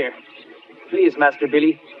brings me here. Please, Master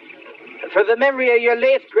Billy, for the memory of your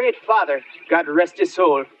late great father, God rest his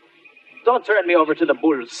soul, don't turn me over to the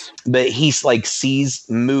bulls. But he's like sees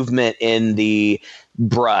movement in the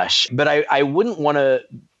brush. But I wouldn't want to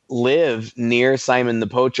live near Simon the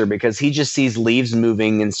Poacher, because he just sees leaves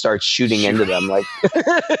moving and starts shooting into them. Like,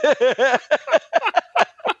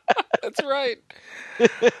 that's right.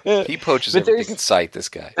 He poaches everything in sight, this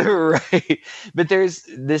guy. Right. But there's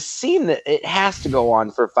this scene that it has to go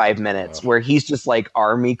on for 5 minutes where he's just like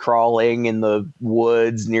army crawling in the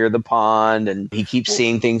woods near the pond, and he keeps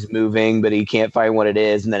seeing things moving, but he can't find what it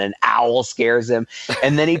is. And then an owl scares him.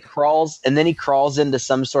 And then he crawls into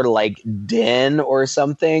some sort of like den or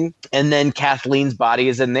something. And then Kathleen's body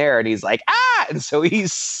is in there, and he's like, ah! And so he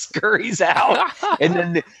scurries out.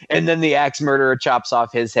 and then the axe murderer chops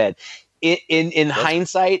off his head. In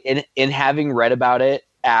hindsight, in having read about it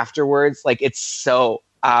afterwards, like, it's so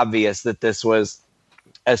obvious that this was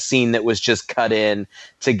a scene that was just cut in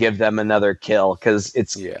to give them another kill, because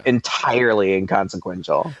it's entirely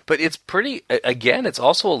inconsequential. But it's pretty, again, it's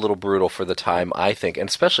also a little brutal for the time, I think, and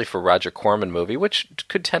especially for Roger Corman movie, which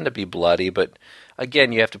could tend to be bloody, but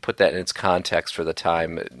again, you have to put that in its context for the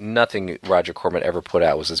time. Nothing Roger Corman ever put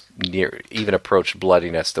out was as near, even approached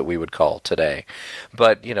bloodiness that we would call today.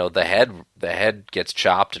 But, you know, the head gets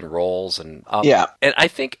chopped and rolls, and and I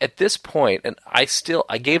think at this point, and I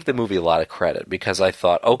gave the movie a lot of credit, because I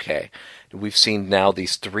thought, okay, we've seen now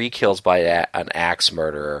these 3 kills by an axe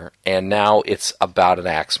murderer, and now it's about an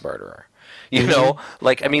axe murderer. You know,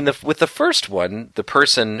 like, I mean, with the first one, the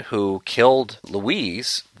person who killed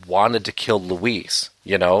Louise wanted to kill Louise,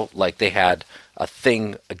 you know, like they had a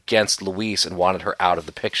thing against Louise and wanted her out of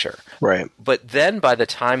the picture. Right. But then by the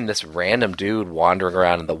time this random dude wandering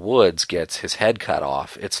around in the woods gets his head cut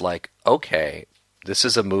off, it's like, okay, this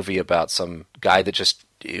is a movie about some guy that just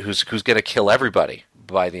who's going to kill everybody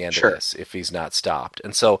by the end of this if he's not stopped.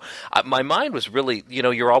 And so my mind was really, you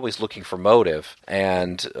know, you're always looking for motive,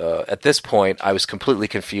 and at this point I was completely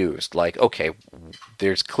confused. Like, okay,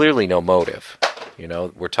 there's clearly no motive. You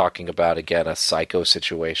know, we're talking about, again, a psycho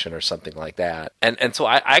situation or something like that. And so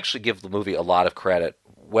I actually give the movie a lot of credit,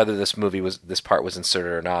 whether this part was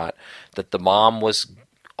inserted or not, that the mom was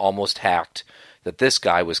almost hacked, that this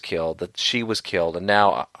guy was killed, that she was killed, and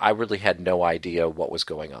now I really had no idea what was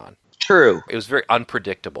going on. True. It was very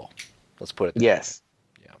unpredictable. Let's put it that way.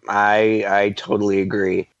 Yeah. I totally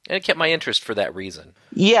agree. And it kept my interest for that reason.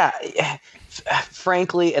 Yeah.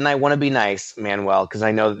 Frankly, and I want to be nice, Manuel, because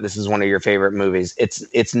I know that this is one of your favorite movies.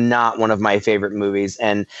 It's not one of my favorite movies.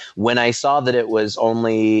 And when I saw that it was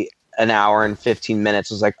only an hour and 15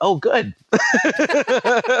 minutes, I was like, oh, good.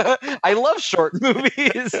 I love short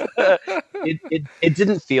movies. It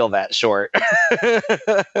didn't feel that short.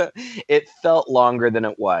 It felt longer than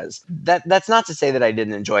it was. That's not to say that I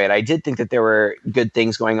didn't enjoy it. I did think that there were good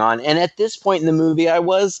things going on. And at this point in the movie, I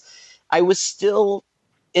was still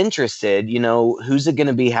interested, you know, who's it going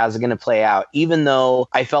to be? How's it going to play out? Even though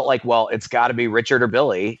I felt like, well, it's got to be Richard or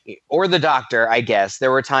Billy or the doctor, I guess.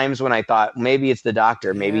 There were times when I thought maybe it's the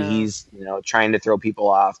doctor. Maybe he's, you know, trying to throw people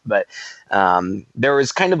off. But there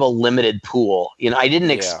was kind of a limited pool. You know, I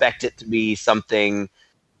didn't expect it to be something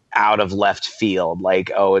out of left field.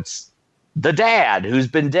 Like, oh, it's the dad who's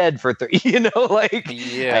been dead for you know, like,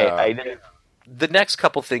 I didn't. The next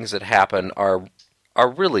couple things that happen are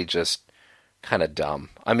really just kind of dumb.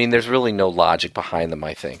 I mean, there's really no logic behind them,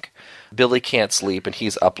 I think. Billy can't sleep, and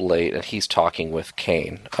he's up late, and he's talking with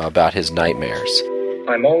Kane about his nightmares.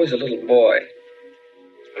 I'm always a little boy,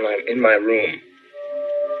 and I'm in my room.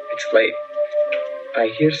 It's late.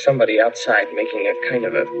 I hear somebody outside making a kind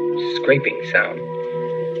of a scraping sound.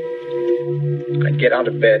 I get out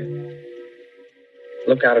of bed,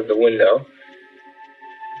 look out of the window,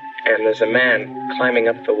 and there's a man climbing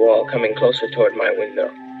up the wall, coming closer toward my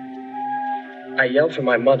window. I yell for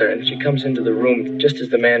my mother, and she comes into the room just as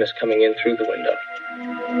the man is coming in through the window.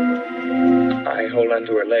 I hold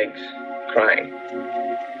onto her legs, crying.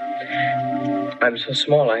 I'm so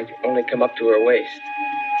small, I only come up to her waist.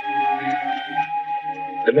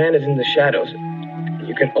 The man is in the shadows.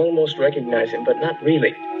 You can almost recognize him, but not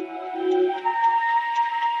really.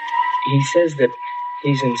 He says that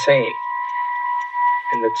he's insane,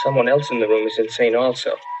 and that someone else in the room is insane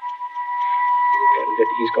also, and that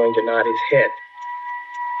he's going to nod his head.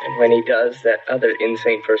 And when he does, that other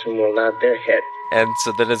insane person will nod their head. And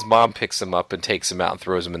so then his mom picks him up and takes him out and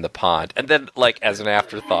throws him in the pond. And then, like, as an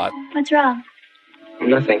afterthought... What's wrong?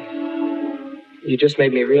 Nothing. You just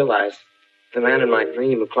made me realize the man in my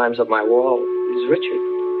dream who climbs up my wall is Richard.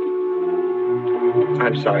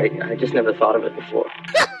 I'm sorry, I just never thought of it before.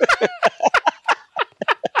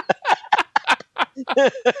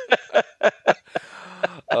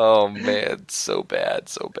 Oh, man, so bad,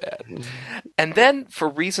 so bad. And then, for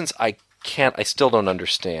reasons I still don't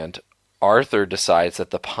understand, Arthur decides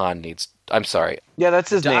that the pond needs... I'm sorry. Yeah, that's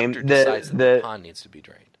his name. The doctor decides that the pond needs to be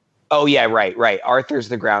drained. Oh, yeah, right. Arthur's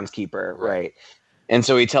the groundskeeper, right. And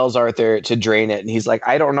so he tells Arthur to drain it, and he's like,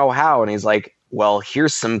 I don't know how. And he's like, well,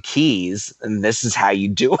 here's some keys, and this is how you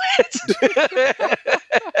do it.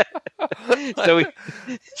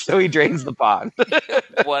 So he drains the pond.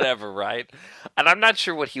 Whatever, right? And I'm not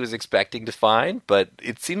sure what he was expecting to find, but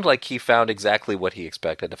it seemed like he found exactly what he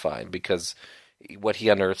expected to find, because what he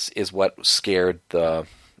unearths is what scared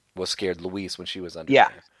Louise when she was under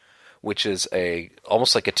there, which is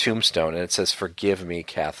almost like a tombstone, and it says, "Forgive me,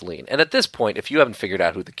 Kathleen." And at this point, if you haven't figured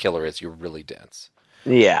out who the killer is, you're really dense.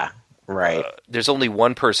 Yeah. Right. There's only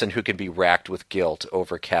one person who can be racked with guilt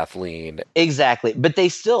over Kathleen. Exactly. But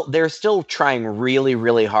they're still trying really,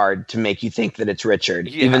 really hard to make you think that it's Richard,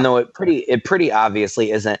 even though it pretty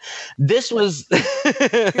obviously isn't. This was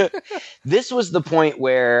this was the point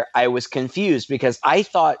where I was confused, because I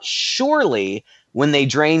thought surely when they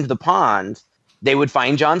drained the pond, they would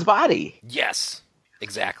find John's body. Yes,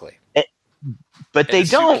 exactly. But they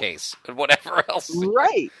don't. Suitcase and whatever else.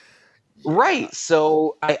 Right.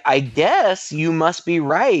 So I guess you must be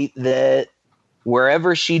right that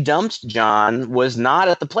wherever she dumped John was not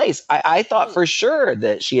at the place. I thought for sure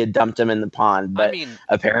that she had dumped him in the pond, but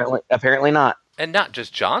apparently not. And not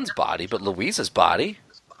just John's body, but Louise's body.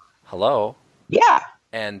 Hello. Yeah.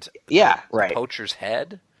 And the poacher's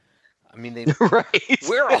head. I mean, right.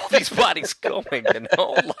 Where are all these bodies going? You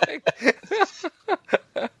know,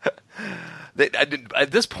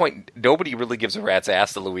 at this point, nobody really gives a rat's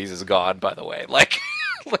ass that Louise is gone. By the way,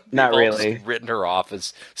 not really. Written her off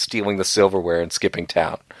as stealing the silverware and skipping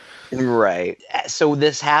town. Right. So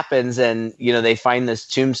this happens, and they find this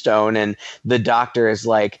tombstone, and the doctor is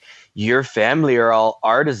like, "Your family are all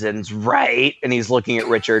artisans, right?" And he's looking at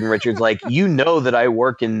Richard, and Richard's like, "You know that I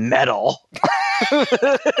work in metal."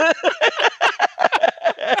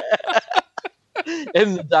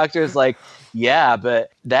 And the doctor's like, "Yeah, but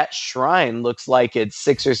that shrine looks like it's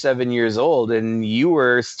 6 or 7 years old, and you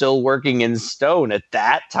were still working in stone at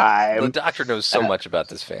that time." The doctor knows so much about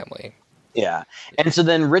this family. Yeah. And so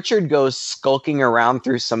then Richard goes skulking around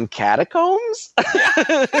through some catacombs. Get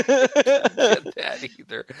that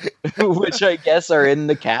either. Which I guess are in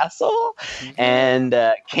the castle. And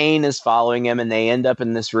Kane is following him, and they end up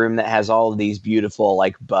in this room that has all of these beautiful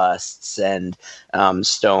busts and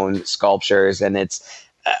stone sculptures. And it's,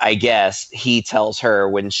 I guess he tells her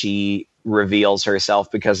when she reveals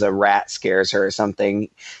herself because a rat scares her or something.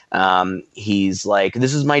 He's like,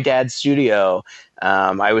 "This is my dad's studio.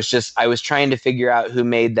 I was trying to figure out who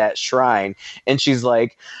made that shrine." And she's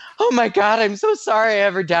like, "Oh my God, I'm so sorry I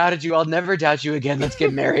ever doubted you. I'll never doubt you again. Let's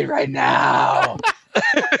get married right now."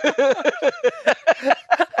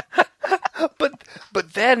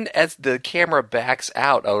 But then, as the camera backs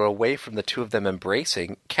out away from the two of them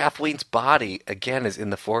embracing, Kathleen's body again is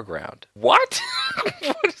in the foreground. What?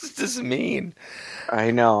 What does this mean?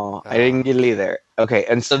 I know. I didn't get it either. Okay,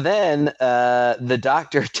 and so then the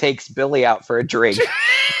doctor takes Billy out for a drink,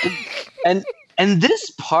 and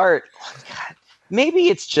this part, oh God,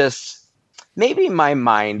 maybe my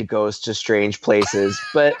mind goes to strange places,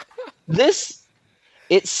 but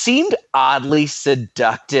it seemed oddly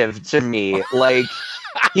seductive to me.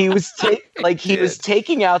 He was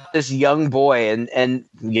taking out this young boy, and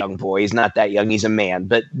young boy, he's not that young, he's a man,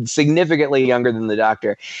 but significantly younger than the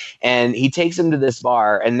doctor. And he takes him to this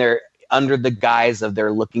bar, and they're under the guise of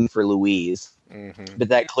they're looking for Louise. Mm-hmm. But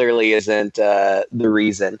that clearly isn't the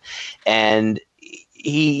reason. And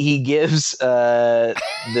he gives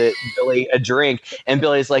Billy a drink, and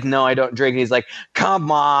Billy's like, "No, I don't drink." And he's like,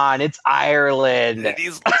 "Come on, it's Ireland." And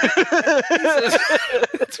he's that's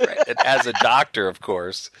right. And as a doctor, of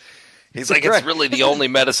course, he's like, "It's really the only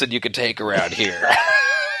medicine you can take around here.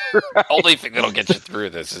 Right. Only thing that'll get you through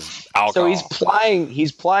this is alcohol." So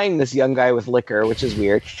he's plying this young guy with liquor, which is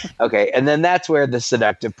weird. Okay, and then that's where the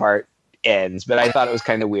seductive part ends. But I thought it was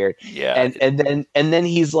kind of weird. Yeah, and then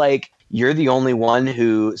he's like, "You're the only one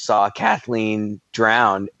who saw Kathleen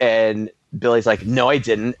drown." And Billy's like, "No, I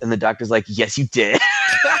didn't." And the doctor's like, "Yes, you did."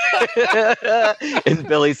 And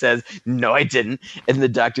Billy says, "No, I didn't." And the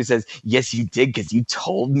doctor says, "Yes, you did, because you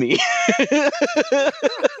told me."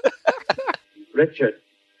 Richard,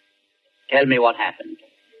 tell me what happened.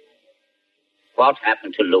 What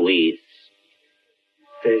happened to Louise?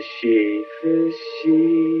 Fishy,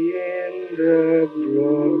 fishy in the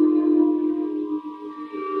brook.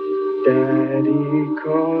 Daddy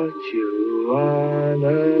caught you on a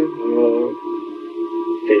hook.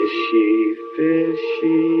 Fishy,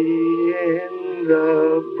 fishy in the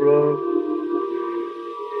brook.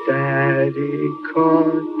 Daddy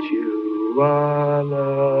caught you on a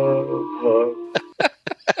hook.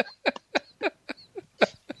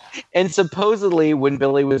 And supposedly, when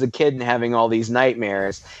Billy was a kid and having all these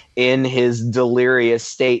nightmares, in his delirious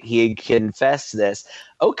state, he had confessed this.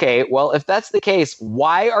 Okay, well, if that's the case,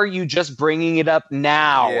 why are you just bringing it up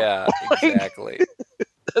now? Yeah, exactly.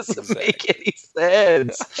 Doesn't make any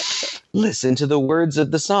sense. Listen to the words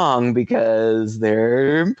of the song because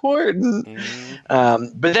they're important.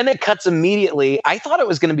 But then it cuts immediately. I thought it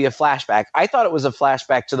was going to be a flashback. I thought it was a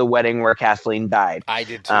flashback to the wedding where Kathleen died. I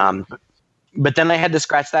did too. But then I had to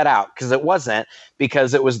scratch that out because it wasn't,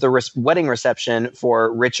 because it was the wedding reception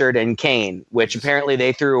for Richard and Kane, which apparently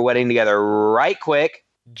they threw a wedding together right quick.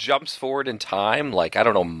 Jumps forward in time, like, I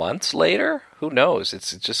don't know, months later? Who knows?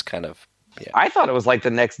 It's just kind of... Yeah. I thought it was like the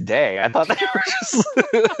next day. I thought they were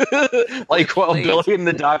just like while Billy and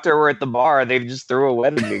the doctor were at the bar, they just threw a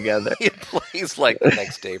wedding together. It plays like the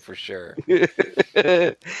next day for sure.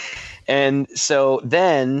 And so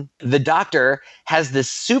then the doctor has this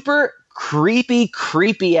super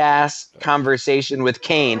creepy ass conversation with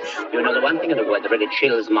Kane. You know, the one thing in the world that really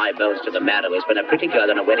chills my bones to the marrow is when a pretty girl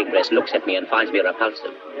in a wedding dress looks at me and finds me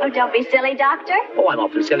repulsive. Oh, don't be silly, Doctor. Oh, I'm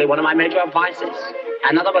often silly, one of my major vices.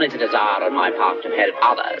 Another one is a desire on my part to help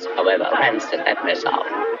others, however, and set that mess off.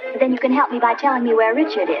 Then you can help me by telling me where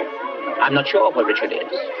Richard is. I'm not sure where Richard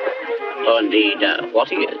is. Or indeed, what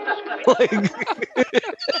he is.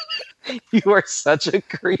 You are such a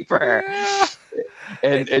creeper.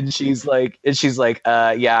 And she's like,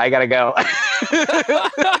 yeah, I gotta go.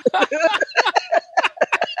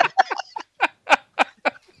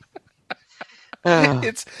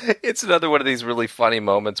 It's another one of these really funny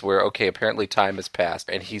moments where, okay, apparently time has passed,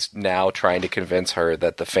 and he's now trying to convince her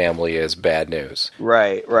that the family is bad news.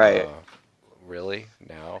 Right. Really?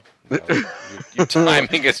 No. Your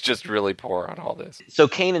timing is just really poor on all this. So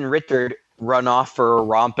Kane and Richard run off for a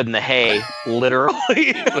romp in the hay,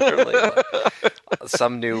 literally.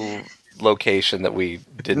 Some new location that we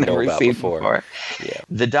didn't know about before. Yeah.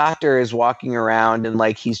 The doctor is walking around and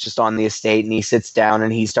like he's just on the estate, and he sits down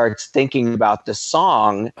and he starts thinking about the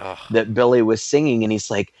song that Billy was singing, and he's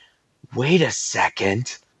like, wait a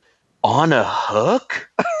second, on a hook?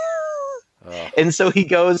 And so he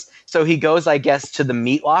goes, I guess, to the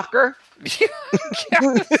meat locker.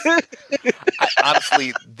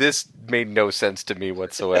 Honestly, this made no sense to me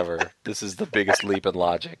whatsoever. This is the biggest leap in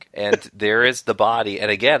logic. And there is the body. And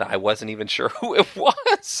again, I wasn't even sure who it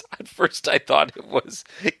was. At first, I thought it was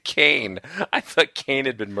Kane. I thought Kane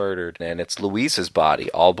had been murdered. And it's Louise's body,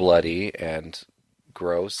 all bloody and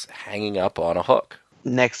gross, hanging up on a hook.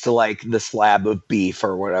 Next to, like, the slab of beef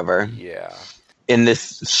or whatever. Yeah. In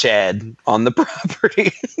this shed on the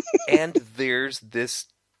property. And there's this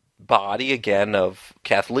body again of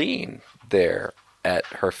Kathleen there at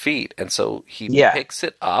her feet. And so he picks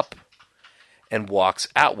it up and walks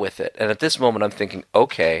out with it. And at this moment, I'm thinking,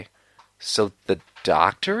 okay, so the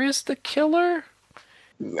doctor is the killer?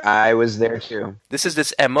 I was there too. This is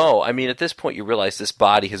this MO. I mean, at this point, you realize this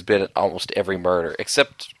body has been at almost every murder,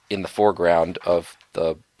 except in the foreground of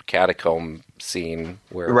the catacomb scene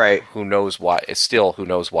where who knows why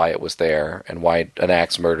it was there and why an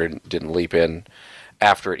axe murder didn't leap in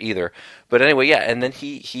after it either. But anyway, yeah, and then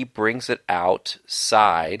he brings it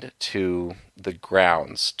outside to the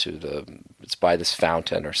grounds, it's by this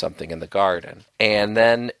fountain or something in the garden. And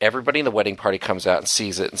then everybody in the wedding party comes out and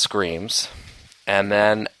sees it and screams. And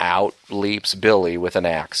then out leaps Billy with an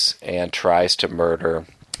axe and tries to murder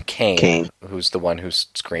Kane, who's the one who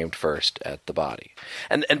screamed first at the body.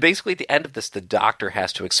 And basically at the end of this, the doctor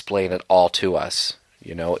has to explain it all to us,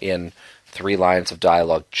 in 3 lines of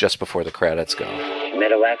dialogue just before the credits go. He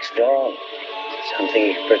made a wax doll, something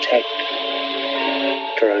he could protect,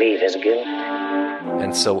 to relieve his guilt.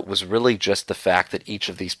 And so it was really just the fact that each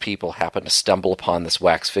of these people happened to stumble upon this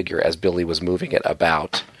wax figure as Billy was moving it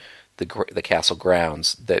about the castle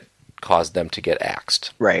grounds that caused them to get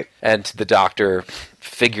axed. Right. And the doctor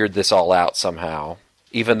figured this all out somehow,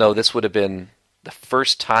 even though this would have been the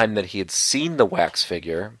first time that he had seen the wax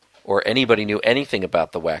figure or anybody knew anything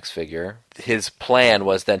about the wax figure. His plan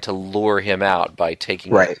was then to lure him out by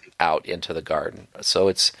taking it out into the garden. So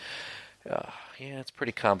it's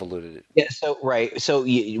pretty convoluted. Yeah, so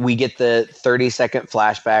we get the 30-second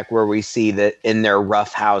flashback where we see that in their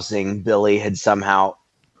rough housing, Billy had somehow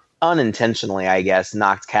unintentionally, I guess,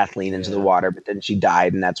 knocked Kathleen into the water, but then she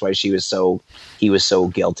died, and that's why he was so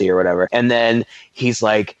guilty or whatever. And then he's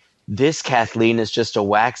like, this Kathleen is just a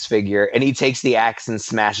wax figure, and he takes the axe and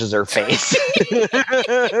smashes her face.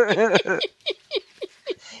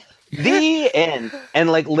 The end.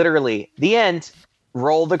 And like literally, the end.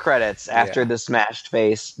 Roll the credits after the smashed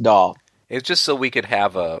face doll. It's just so we could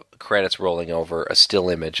have credits rolling over a still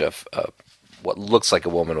image of what looks like a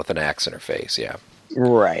woman with an axe in her face, yeah.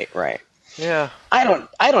 Right. Yeah. I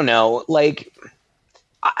don't know. Like,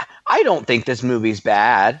 I don't think this movie's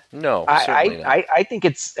bad. No, certainly not. I think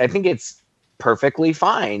it's perfectly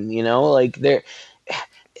fine. You know, like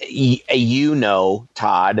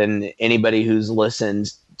Todd, and anybody who's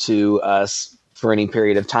listened to us for any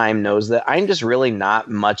period of time knows that I'm just really not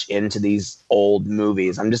much into these old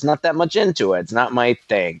movies. I'm just not that much into it. It's not my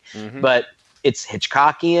thing. Mm-hmm. But it's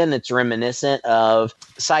Hitchcockian. It's reminiscent of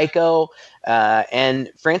Psycho. And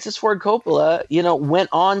Francis Ford Coppola, went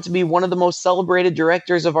on to be one of the most celebrated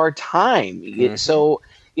directors of our time. Mm-hmm. So,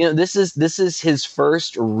 this is his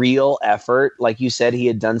first real effort. Like you said, he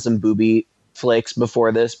had done some booby flicks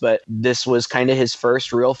before this, but this was kind of his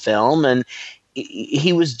first real film. And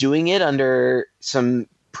he was doing it under some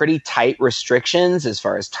pretty tight restrictions as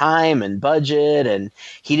far as time and budget. And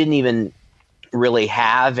he didn't even really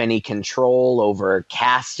have any control over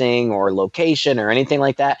casting or location or anything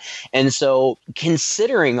like that. And so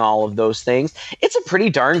considering all of those things, it's a pretty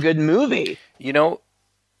darn good movie.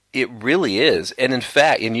 It really is. And in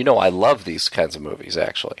fact, I love these kinds of movies,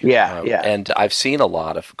 actually. Yeah. And I've seen a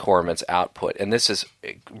lot of Corman's output, and this is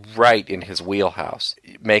right in his wheelhouse.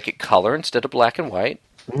 Make it color instead of black and white,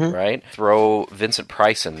 mm-hmm. right? Throw Vincent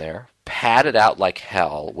Price in there. Pad it out like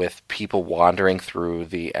hell with people wandering through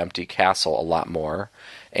the empty castle a lot more,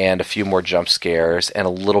 and a few more jump scares, and a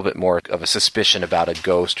little bit more of a suspicion about a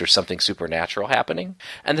ghost or something supernatural happening.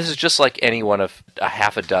 And this is just like any one of a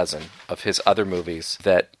half a dozen of his other movies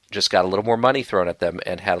that just got a little more money thrown at them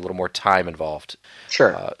and had a little more time involved.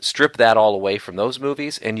 Sure. Strip that all away from those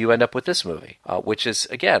movies, and you end up with this movie, which is,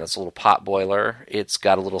 again, it's a little potboiler. It's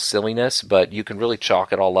got a little silliness, but you can really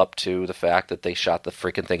chalk it all up to the fact that they shot the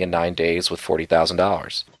freaking thing in 9 days with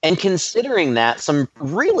 $40,000. And considering that, some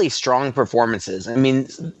really strong performances. I mean,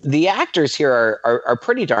 the actors here are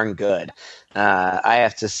pretty darn good. I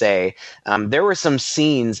have to say, there were some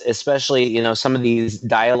scenes, especially, some of these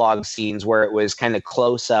dialogue scenes where it was kind of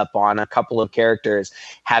close up on a couple of characters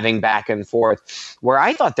having back and forth, where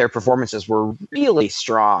I thought their performances were really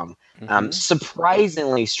strong, mm-hmm.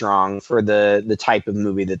 Surprisingly strong for the type of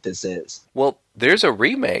movie that this is. Well, there's a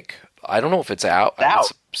remake. I don't know if it's out. I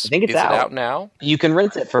think it's out. Is it out now? You can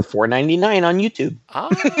rent it for $4.99 on YouTube.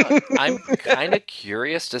 I'm kind of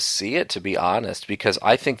curious to see it, to be honest, because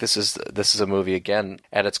I think this is a movie, again,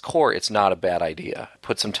 at its core, it's not a bad idea.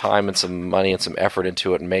 Put some time and some money and some effort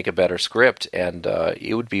into it and make a better script, and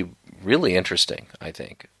it would be really interesting, I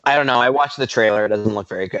think. I don't know. I watched the trailer. It doesn't look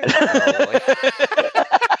very good. Oh, really?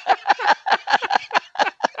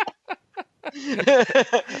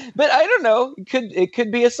 But I don't know. It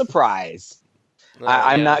could be a surprise.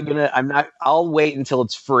 I'll wait until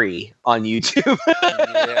it's free on YouTube.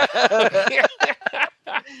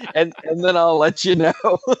 and then I'll let you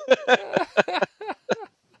know.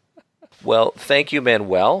 Well, thank you,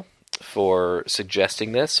 Manuel, for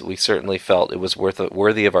suggesting this. We certainly felt it was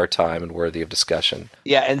worthy of our time and worthy of discussion.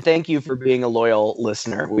 Yeah, and thank you for being a loyal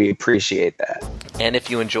listener. We appreciate that. And if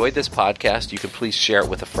you enjoyed this podcast, you can please share it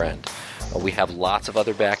with a friend. We have lots of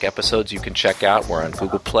other back episodes you can check out. We're on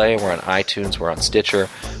Google Play, we're on iTunes, we're on Stitcher.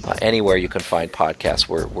 Anywhere you can find podcasts,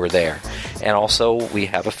 we're there. And also, we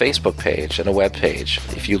have a Facebook page and a web page.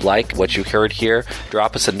 If you like what you heard here,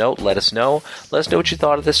 drop us a note, let us know. Let us know what you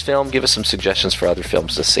thought of this film. Give us some suggestions for other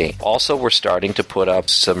films to see. Also, we're starting to put up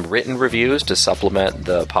some written reviews to supplement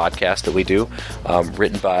the podcast that we do,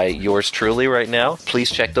 written by yours truly right now. Please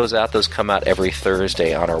check those out. Those come out every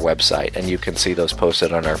Thursday on our website, and you can see those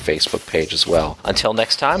posted on our Facebook page as well. Until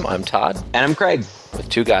next time, I'm Todd. And I'm Craig. With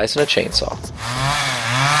Two Guys and a Chainsaw.